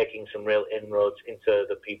she's making some real inroads into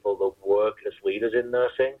the people that work as leaders in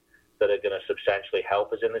nursing that are going to substantially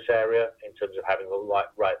help us in this area in terms of having the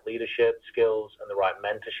right leadership skills and the right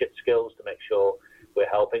mentorship skills to make sure we're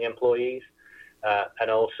helping employees,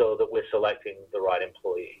 and also that we're selecting the right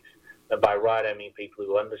employees. And by right, I mean people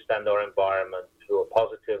who understand our environment, who are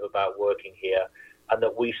positive about working here, and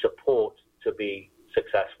that we support to be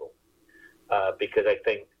successful. Because I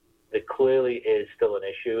think there clearly is still an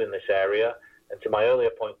issue in this area. And to my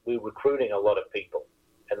earlier point, we're recruiting a lot of people,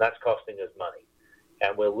 and that's costing us money.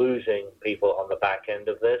 And we're losing people on the back end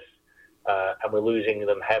of this, and we're losing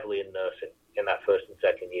them heavily in nursing in that first and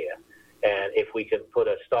second year. And if we can put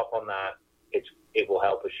a stop on that, it will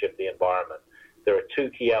help us shift the environment. There are two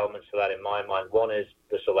key elements to that in my mind. One is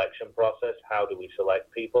the selection process. How do we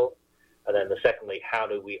select people? And then secondly, how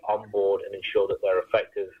do we onboard and ensure that they're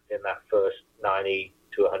effective in that first 90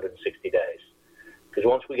 to 160 days? Because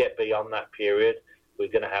once we get beyond that period,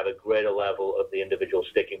 we're going to have a greater level of the individual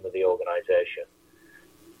sticking with the organization.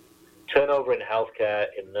 Turnover in healthcare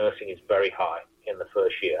in nursing is very high in the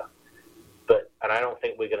first year. And I don't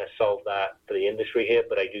think we're going to solve that for the industry here,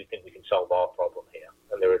 but I do think we can solve our problem here.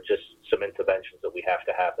 And there are just some interventions that we have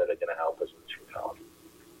to have that are going to help us in this regard.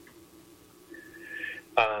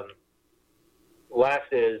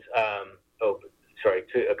 Last is,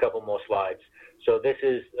 a couple more slides. So this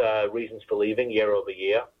is reasons for leaving year over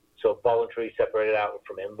year. So voluntary separated out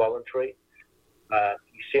from involuntary.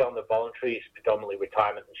 You see on the voluntary, it's predominantly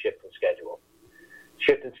retirement and shift in schedule.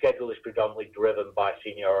 Shift in schedule is predominantly driven by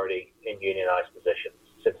seniority in unionized positions.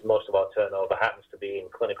 Since most of our turnover happens to be in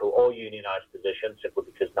clinical or unionized positions, simply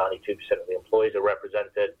because 92% of the employees are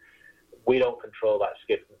represented, we don't control that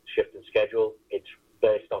shift in schedule. It's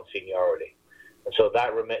based on seniority. And so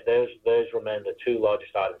those remain the two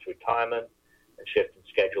largest items, retirement and shift in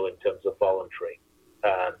schedule in terms of voluntary.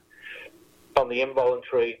 On the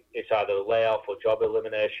involuntary, it's either layoff or job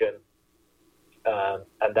elimination,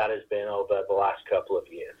 and that has been over the last couple of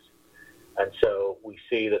years. And so we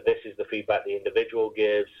see that this is the feedback the individual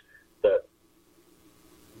gives, that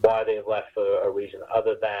why they have left for a reason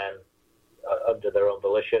other than under their own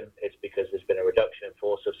volition. It's because there's been a reduction in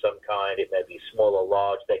force of some kind. It may be small or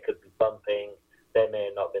large. They could be bumping. They may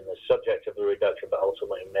have not been the subject of the reduction, but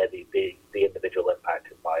ultimately may be the individual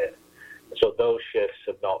impacted by it. And so those shifts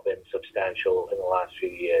have not been substantial in the last few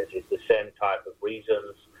years. It's the same type of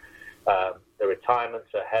reasons. The retirements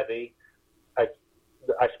are heavy.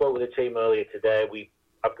 I spoke with the team earlier today.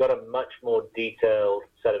 I've got a much more detailed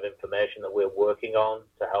set of information that we're working on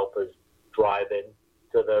to help us drive in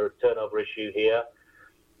to the turnover issue here.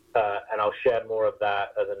 And I'll share more of that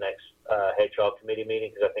at the next HR committee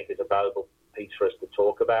meeting, because I think it's a valuable piece for us to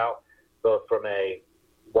talk about, both from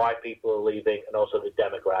why people are leaving and also the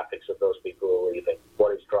demographics of those people who are leaving,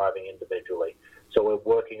 what is driving individually. So we're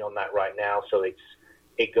working on that right now, so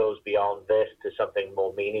it goes beyond this to something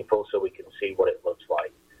more meaningful so we can see what it looks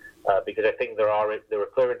like. Because I think there are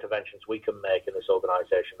clear interventions we can make in this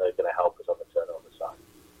organization that are going to help us on the turnover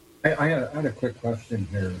side. I had a quick question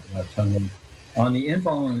here, Tony. On the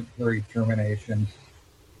involuntary terminations,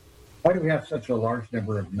 why do we have such a large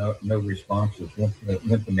number of no responses?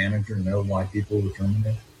 Wouldn't the manager know why people were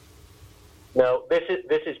terminated? No, this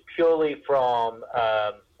is purely from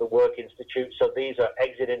the Work Institute. So these are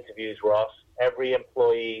exit interviews, Ross. Every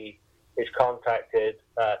employee is contacted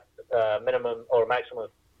minimum or maximum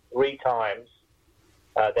of 3 times.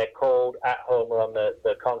 They're called at home or on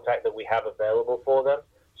the contact that we have available for them,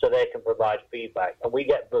 so they can provide feedback. And we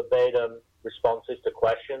get verbatim responses to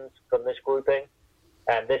questions from this grouping,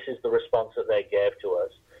 and this is the response that they gave to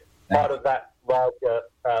us. Part of that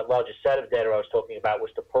larger set of data I was talking about was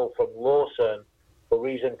to pull from Lawson the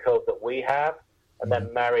reason code that we have, and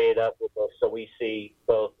then marry it up with us so we see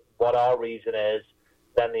both what our reason is,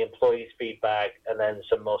 then the employee's feedback, and then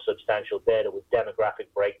some more substantial data with demographic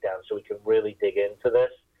breakdown, so we can really dig into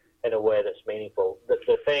this in a way that's meaningful.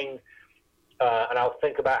 The thing, and I'll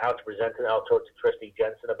think about how to present it, and I'll talk to Christy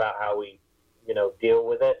Jensen about how we, deal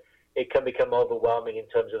with it. It can become overwhelming in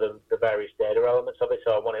terms of the various data elements of it,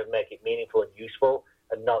 so I want to make it meaningful and useful,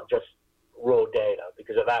 and not just raw data,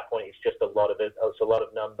 because at that point it's just a lot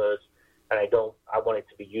of numbers, and I want it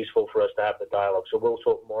to be useful for us to have the dialogue. So we'll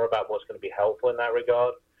talk more about what's going to be helpful in that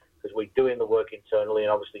regard, because we're doing the work internally,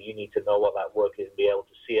 and obviously you need to know what that work is and be able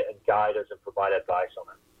to see it and guide us and provide advice on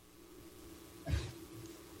it.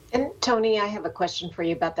 And Tony, I have a question for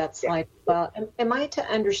you about that slide. Am I to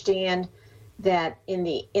understand that in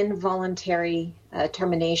the involuntary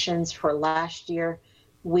terminations for last year,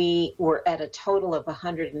 we were at a total of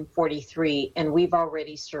 143, and we've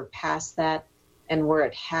already surpassed that, and we're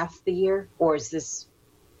at half the year, or is this?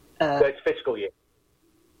 It's fiscal year.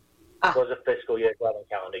 Those are fiscal year, not in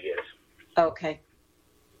calendar years. Okay.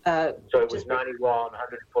 So it was 91,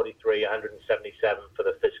 143, 177 for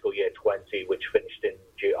the fiscal year 20, which finished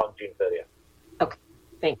on June 30th. Okay,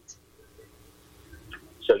 thanks.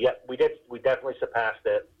 So yeah, we definitely surpassed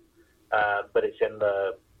it, but it's in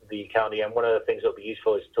the county. And one of the things that would be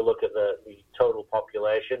useful is to look at the total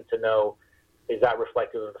population to know, is that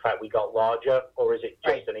reflective of the fact we got larger, or is it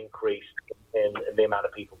just an increase in the amount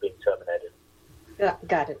of people being terminated? Yeah,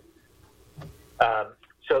 got it.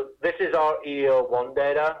 So this is our EEO1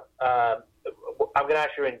 data. I'm going to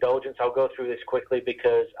ask your indulgence. I'll go through this quickly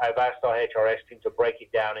because I've asked our HRS team to break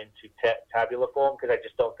it down into tabular form because I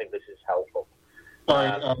just don't think this is helpful.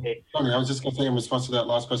 Sorry, Tony, I was just going to say in response to that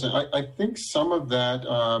last question, I think some of that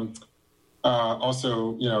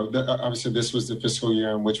also, obviously this was the fiscal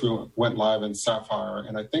year in which we went live in Sapphire,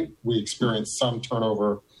 and I think we experienced some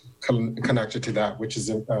turnover connected to that, which is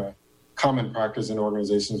a common practice in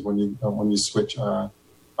organizations when you switch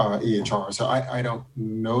EHR. So I don't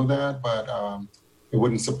know that, but it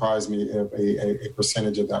wouldn't surprise me if a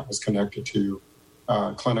percentage of that was connected to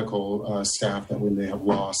clinical staff that we may have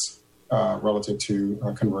lost relative to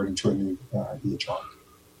converting to a new EHR.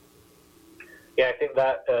 Yeah, I think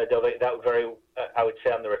that very, I would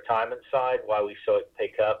say on the retirement side, why we saw it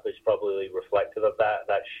pick up is probably reflective of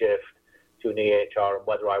that shift to an EHR and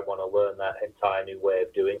whether I want to learn that entire new way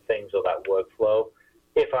of doing things or that workflow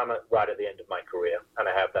if I'm right at the end of my career and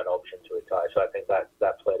I have that option to retire. So I think that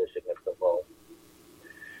played a significant role.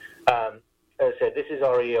 As I said, this is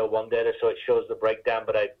our EEO1 data, so it shows the breakdown,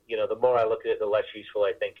 but the more I look at it, the less useful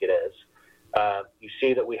I think it is. You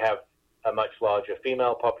see that we have a much larger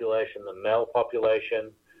female population than male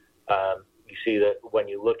population. You see that when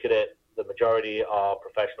you look at it, the majority are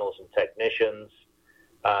professionals and technicians.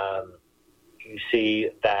 You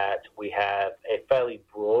see that we have a fairly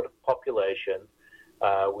broad population.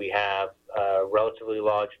 We have a relatively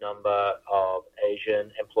large number of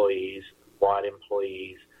Asian employees, white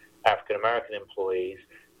employees, African-American employees,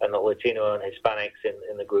 and the Latino and Hispanics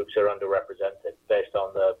in the groups are underrepresented based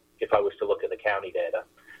on if I was to look at the county data.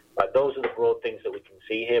 Those are the broad things that we can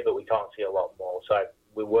see here, but we can't see a lot more. So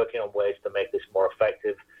we're working on ways to make this more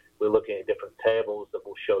effective. We're looking at different tables that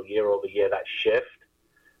will show year over year that shift,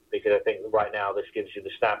 because I think right now this gives you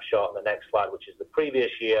the snapshot on the next slide, which is the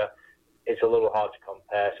previous year. It's a little hard to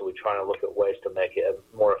compare, so we're trying to look at ways to make it a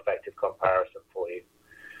more effective comparison for you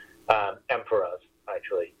and for us,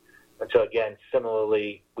 actually. And so, again,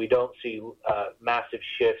 similarly, we don't see massive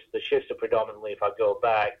shifts. The shifts are predominantly, if I go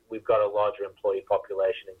back, we've got a larger employee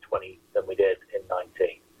population in 20 than we did in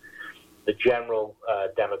 19. The general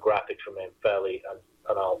demographics remain fairly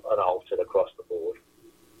unaltered across the board.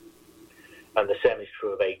 And the same is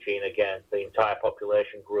true of 18. Again, the entire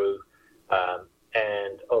population grew,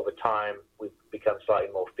 and over time, we've become slightly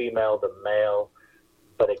more female than male.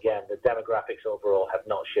 But again, the demographics overall have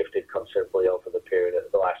not shifted considerably over the period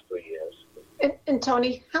of the last 3 years. And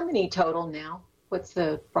Tony, how many total now? What's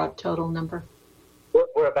the broad total number?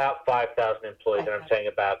 We're about 5,000 employees, and I'm saying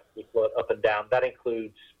about equal up and down. That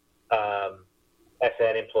includes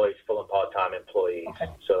SN employees, full and part-time employees.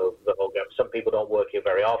 Okay. So the whole gamut. Some people don't work here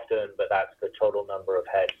very often, but that's the total number of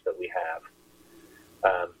heads that we have.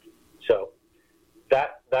 So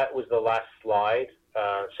that was the last slide.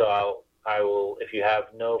 So I will, if you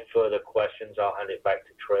have no further questions, I'll hand it back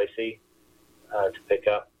to Tracy to pick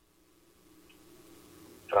up.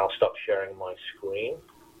 And I'll stop sharing my screen.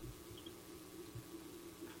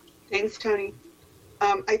 Thanks, Tony.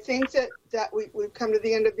 I think that we've come to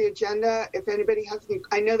the end of the agenda. If anybody has any,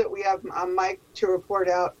 I know that we have Mike to report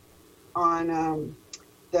out on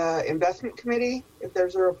the investment committee. If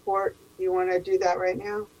there's a report, you want to do that right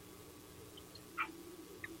now?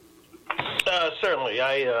 Certainly.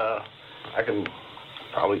 I can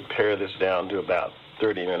probably pare this down to about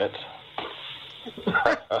 30 minutes.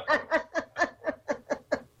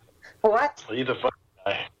 What? He's a fun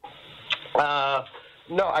guy.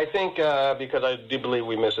 No, I think because I do believe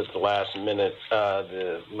we missed at the last minute,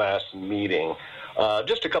 the last meeting.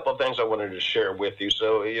 Just a couple of things I wanted to share with you.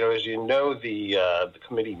 So, as you know, the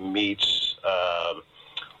committee meets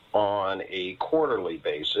on a quarterly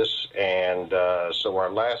basis, and so our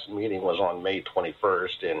last meeting was on May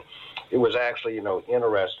 21st, and it was actually,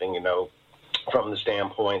 interesting, from the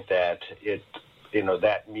standpoint that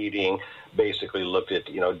that meeting basically looked at,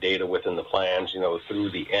 data within the plans, through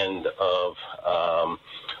the end of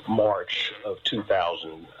March of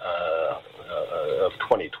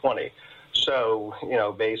 2020. So,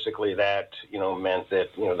 basically that, meant that,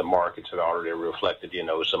 the markets had already reflected,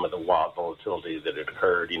 some of the wild volatility that had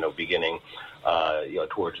occurred, beginning,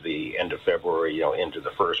 towards the end of February, into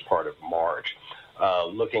the first part of March.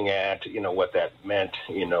 Looking at, what that meant,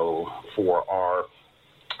 for our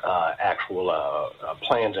actual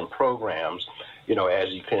plans and programs, as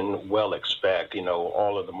you can well expect,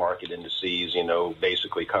 all of the market indices,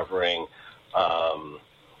 basically covering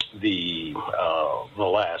the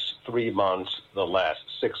last 3 months, the last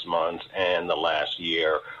 6 months, and the last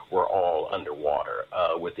year were all underwater,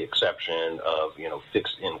 with the exception of,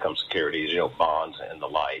 fixed income securities, bonds and the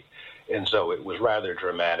like. And so it was rather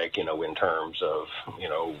dramatic, in terms of,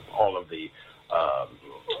 all of the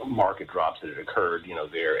market drops that had occurred,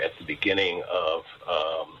 there at the beginning of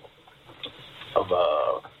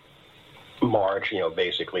March,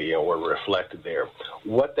 basically, were reflected there.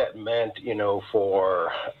 What that meant,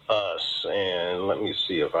 for us, and let me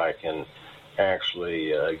see if I can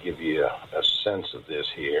actually give you a sense of this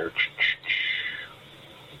here.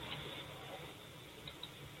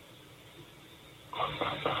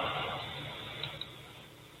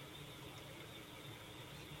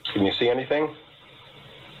 Can you see anything?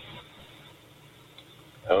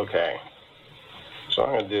 Okay. So what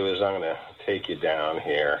I'm going to do is I'm going to take you down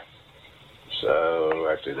here. So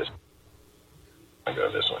actually, I'll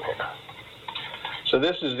go this one here. So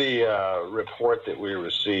this is the report that we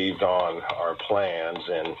received on our plans,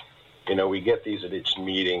 and we get these at each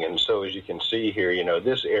meeting. And so as you can see here,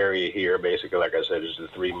 this area here, basically, like I said, is the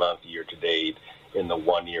 3-month year to date. In the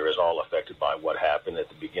 1 year is all affected by what happened at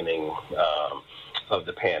the beginning of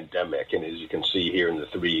the pandemic. And as you can see here in the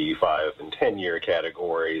 3, 5, and 10-year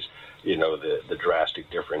categories, the drastic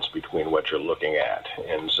difference between what you're looking at.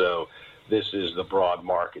 And so this is the broad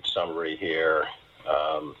market summary here.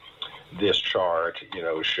 This chart,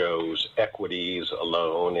 shows equities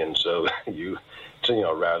alone, and so it's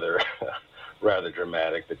rather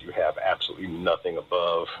dramatic that you have absolutely nothing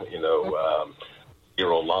above,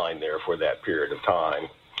 zero line there for that period of time.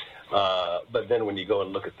 But then when you go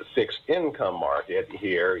and look at the fixed income market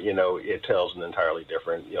here, it tells an entirely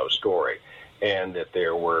different, story, and that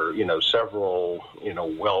there were, several,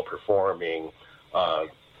 well-performing,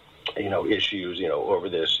 issues, over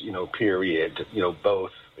this, period,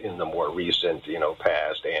 both in the more recent,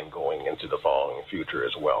 past and going into the following future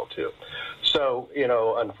as well, too. So,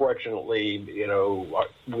 unfortunately,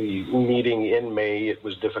 we meeting in May, it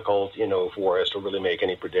was difficult, for us to really make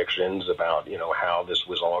any predictions about, how this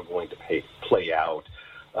was all going to play out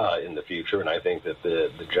in the future. And I think that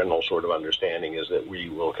the general sort of understanding is that we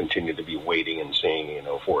will continue to be waiting and seeing,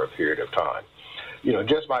 for a period of time.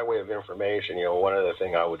 Just by way of information, one other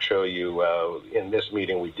thing I would show you, in this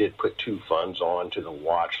meeting, we did put 2 funds onto the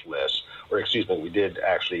watch list, we did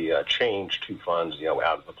actually change 2 funds,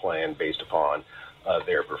 out of the plan based upon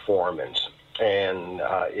their performance. And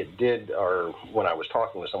it did, or when I was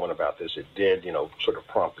talking with someone about this, it did, sort of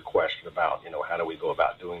prompt the question about, how do we go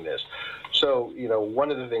about doing this? So,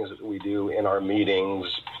 one of the things that we do in our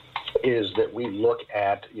meetings is that we look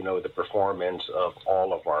at, the performance of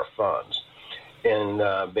all of our funds. And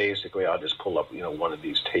basically, I'll just pull up, one of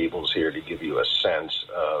these tables here to give you a sense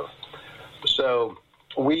of. So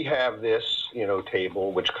we have this,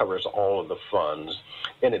 table which covers all of the funds,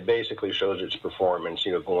 and it basically shows its performance,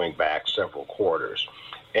 going back several quarters.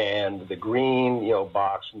 And the green,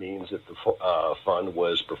 box means that the fund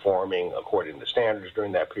was performing according to standards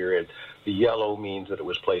during that period. The yellow means that it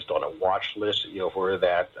was placed on a watch list, for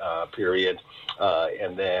that period,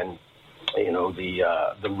 and then.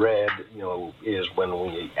 The red, is when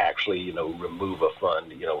we actually, remove a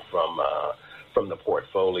fund, from the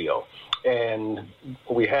portfolio. And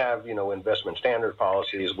we have, investment standard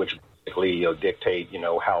policies, which basically, dictate,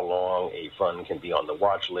 how long a fund can be on the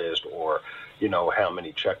watch list, or, how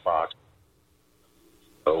many checkboxes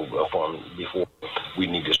before we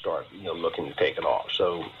need to start, looking to take it off.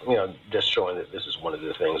 So, just showing that this is one of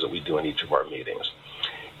the things that we do in each of our meetings.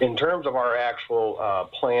 In terms of our actual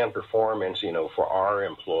plan performance, for our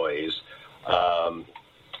employees,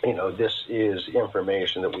 this is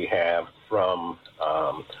information that we have from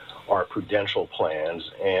our prudential plans.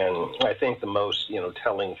 And I think the most,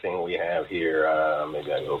 telling thing we have here,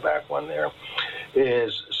 maybe I go back one there,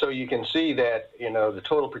 is so you can see that, the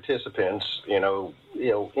total participants,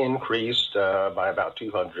 increased by about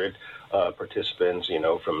 200 participants,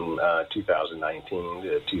 from 2019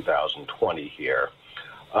 to 2020 here.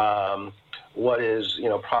 What is,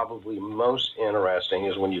 probably most interesting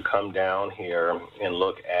is when you come down here and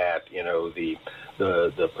look at, the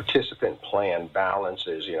participant plan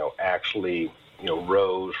balances, actually,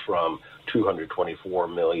 rose from 224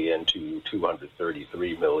 million to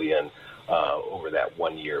 233 million over that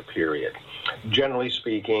 1 year period. Generally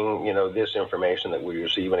speaking, this information that we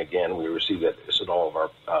receive, and again, we receive this at all of our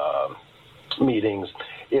meetings,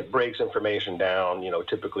 it breaks information down,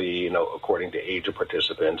 typically, according to age of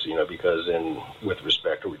participants, because with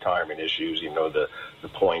respect to retirement issues, the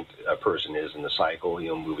point a person is in the cycle,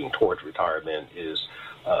 moving towards retirement is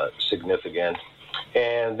significant.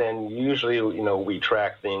 And then usually, we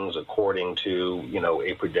track things according to,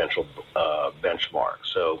 a prudential benchmark.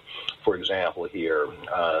 So, for example, here,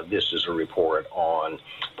 this is a report on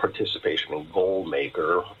participation in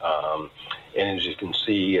Goalmaker. And as you can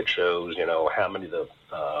see, it shows, how many of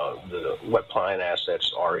what client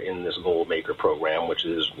assets are in this Goalmaker program, which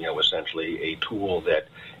is, essentially a tool that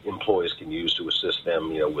employees can use to assist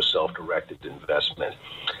them, with self-directed investment.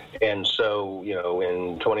 And so,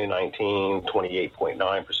 in 2019,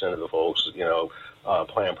 28.9% of the folks,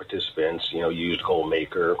 plan participants, used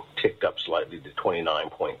Goalmaker, ticked up slightly to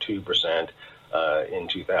 29.2% in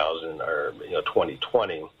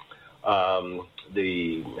 2020.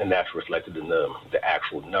 And that's reflected in the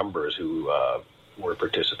actual numbers who were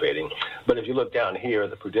participating. But if you look down here,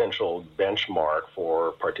 the prudential benchmark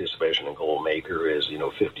for participation in Goalmaker is,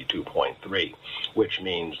 52.3, which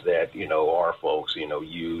means that, our folks,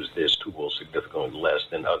 use this tool significantly less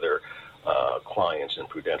than other clients in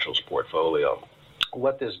Prudential's portfolio.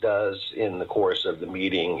 What this does in the course of the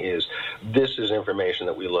meeting is this is information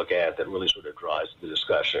that we look at that really sort of drives the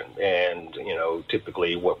discussion. And,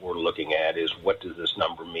 typically what we're looking at is what does this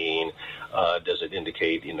number mean? Does it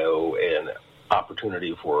indicate, an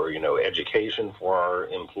opportunity for, education for our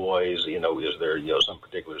employees? Is there, some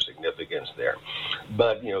particular significance there?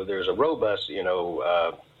 But, there's a robust,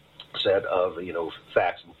 set of,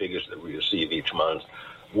 facts and figures that we receive each month,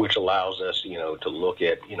 which allows us, to look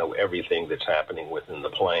at, everything that's happening within the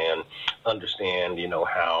plan, understand,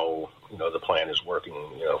 how, the plan is working,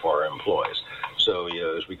 for our employees. So,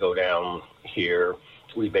 as we go down here,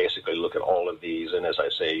 we basically look at all of these, and as I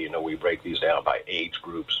say, we break these down by age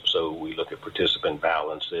groups. So we look at participant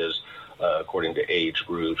balances according to age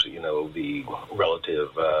groups, the relative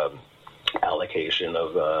allocation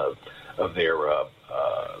of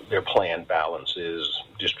their plan balances,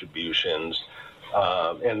 distributions.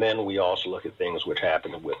 And then we also look at things which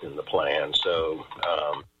happen within the plan. So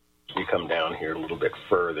if you come down here a little bit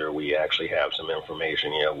further, we actually have some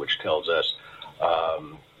information, which tells us,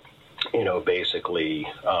 basically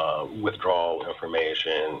withdrawal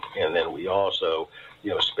information. And then we also,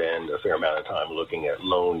 spend a fair amount of time looking at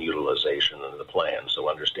loan utilization in the plan. So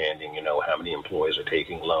understanding, how many employees are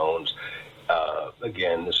taking loans.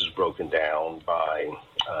 Again, this is broken down by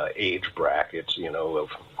age brackets, of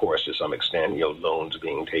course, to some extent, loans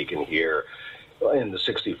being taken here in the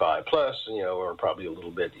 65 plus, or probably a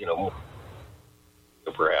little bit, more,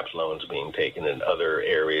 perhaps loans being taken in other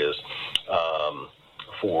areas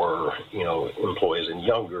for, employees in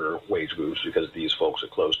younger wage groups, because these folks are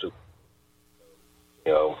close to,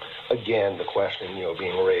 again, the question,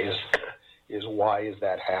 being raised is why is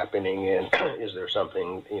that happening, and is there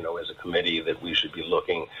something, as a committee that we should be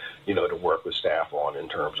looking, to work with staff on in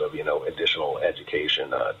terms of, additional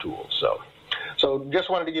education tools. So just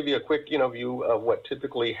wanted to give you a quick, view of what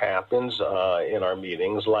typically happens in our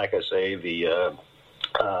meetings. Like I say, the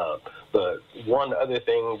one other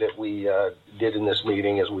thing that we did in this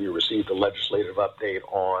meeting is we received a legislative update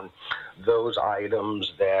on those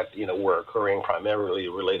items that, were occurring primarily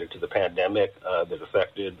related to the pandemic that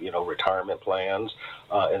affected, retirement plans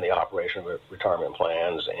and the operation of retirement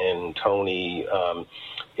plans. And Tony,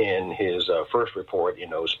 in his first report,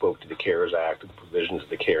 spoke to the CARES Act, the provisions of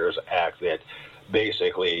the CARES Act that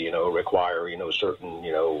basically, require, certain,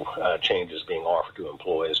 changes being offered to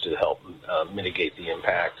employees to help mitigate the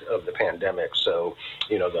impact of the pandemic. So,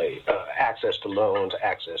 the access to loans,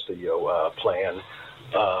 access to, plan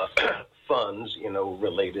funds,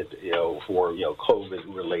 related, for,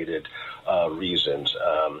 COVID-related reasons.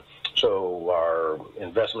 So our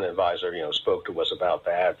investment advisor, spoke to us about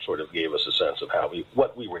that, sort of gave us a sense of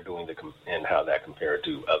what we were doing and how that compared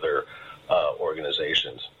to other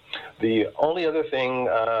organizations. The only other thing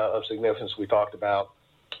of significance we talked about,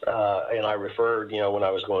 and I referred, when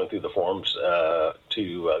I was going through the forms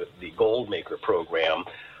to the Goalmaker program.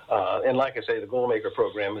 And like I say, the Goalmaker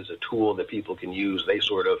program is a tool that people can use. They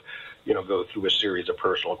sort of, go through a series of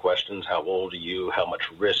personal questions. How old are you? How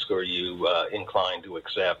much risk are you inclined to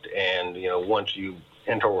accept? And, once you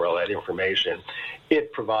enter all that information,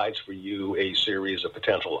 it provides for you a series of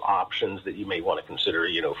potential options that you may want to consider,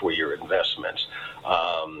 for your investments.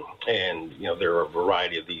 And, there are a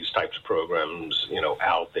variety of these types of programs,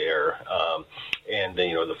 out there. And,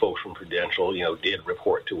 the folks from Prudential, did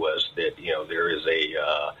report to us that, there is a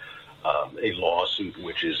lawsuit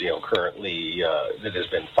which is currently that has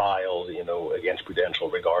been filed against Prudential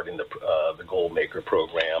regarding the Goldmaker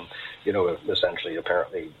program. Essentially,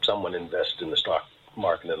 apparently, someone invested in the stock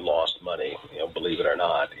market and lost money. Believe it or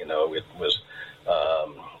not, it was.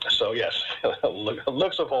 So yes,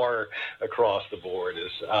 looks of horror across the board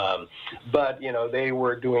is, but they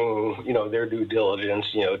were doing their due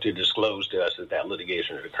diligence to disclose to us that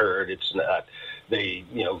litigation had occurred. It's not they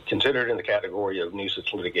considered in the category of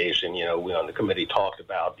nuisance litigation. We on the committee talked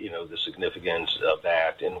about the significance of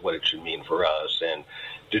that and what it should mean for us, and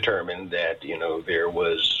determined that there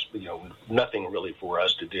was nothing really for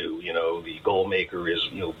us to do. The Goldmaker is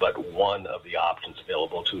but one of the options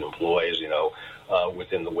available to employees.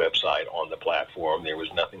 Within the website on the platform, there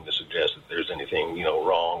was nothing to suggest that there's anything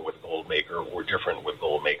wrong with Goldmaker or different with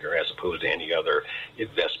Goldmaker as opposed to any other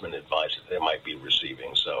investment advice that they might be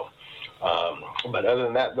receiving. So, but other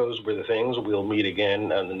than that, those were the things. We'll meet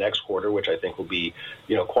again in the next quarter, which I think will be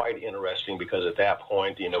quite interesting, because at that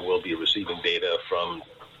point we'll be receiving data from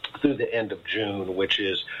through the end of June, which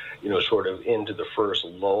is, sort of into the first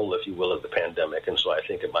lull, if you will, of the pandemic. And so I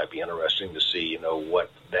think it might be interesting to see,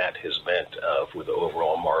 what that has meant for the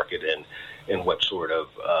overall market, and what sort of,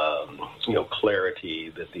 clarity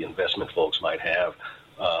that the investment folks might have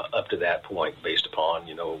up to that point, based upon,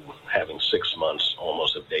 having 6 months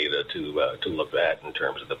almost of data to look at in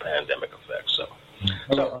terms of the pandemic effects. So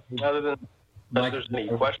other than Mike, if there's any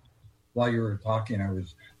questions. While you were talking, I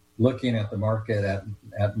was looking at the market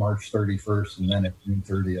at March 31st and then at June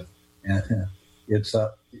 30th, and it's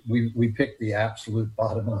we picked the absolute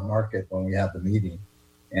bottom of the market when we had the meeting,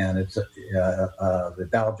 and it's the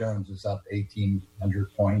Dow Jones is up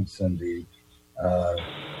 1,800 points, and the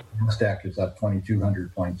Nasdaq is up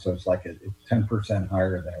 2,200 points, so it's like it's 10%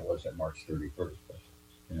 higher than it was at March 31st.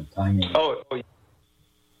 Timing. Oh,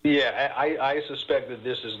 yeah, I suspect that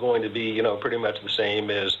this is going to be, pretty much the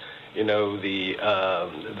same as,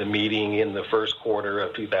 the meeting in the first quarter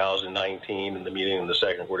of 2019 and the meeting in the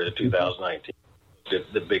second quarter of 2019,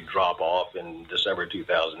 the big drop off in December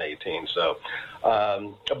 2018. So,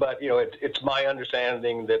 but it's my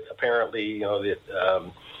understanding that apparently,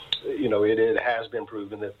 it has been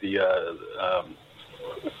proven that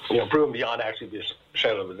proven beyond actually the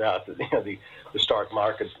shadow of a doubt that the stock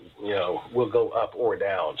market will go up or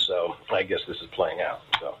down. So I guess this is playing out.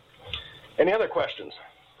 So, any other questions?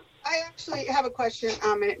 I actually have a question,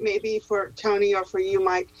 and it may be for Tony or for you,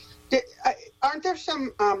 Mike. Aren't there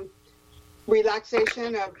some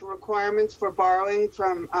relaxation of requirements for borrowing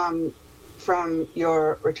from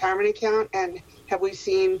your retirement account? And have we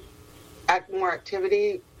seen more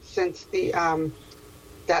activity since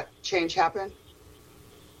that change happened?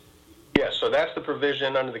 Yes, so that's the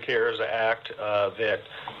provision under the CARES Act that,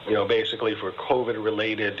 basically for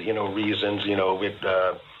COVID-related, reasons,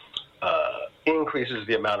 it increases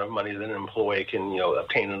the amount of money that an employee can,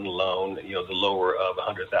 obtain in a loan, the lower of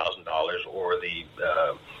 $100,000 or the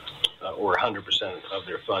or 100% of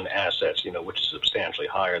their fund assets, which is substantially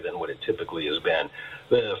higher than what it typically has been.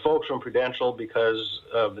 The folks from Prudential, because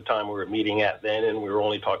of the time we were meeting at then, and we were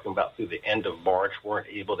only talking about through the end of March, weren't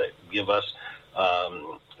able to give us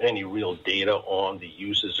any real data on the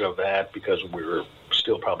usage of that, because we were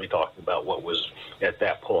still probably talking about what was at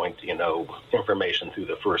that point, information through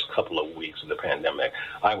the first couple of weeks of the pandemic.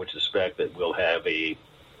 I would suspect that we'll have a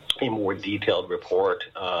more detailed report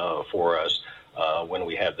for us when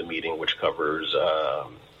we have the meeting, which covers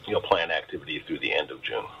plan activity through the end of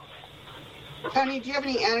June. Tony, do you have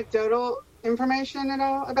any anecdotal information at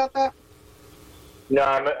all about that? No,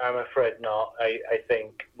 I'm afraid not. I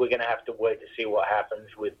think we're going to have to wait to see what happens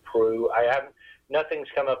with Pru. Nothing's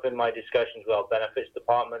come up in my discussions with our benefits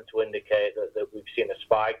department to indicate that we've seen a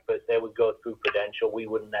spike, but they would go through Prudential. We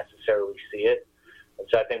wouldn't necessarily see it. And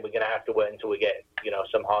so I think we're going to have to wait until we get,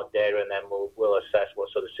 some hard data, and then we'll assess what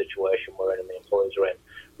sort of situation we're in and the employees are in.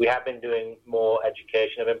 We have been doing more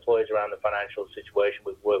education of employees around the financial situation.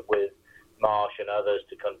 We've worked with Marsh and others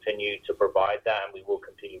to continue to provide that, and we will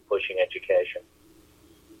continue pushing education.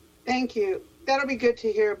 Thank you. That'll be good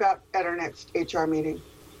to hear about at our next HR meeting.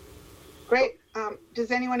 Great.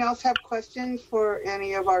 Does anyone else have questions for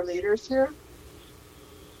any of our leaders here?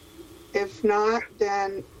 If not,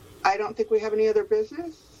 then I don't think we have any other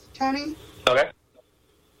business. Tony? Okay.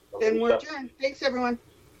 Then we're adjourned. Thanks, everyone.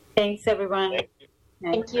 Thanks, everyone. Thank you.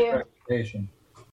 Thank you. Presentation.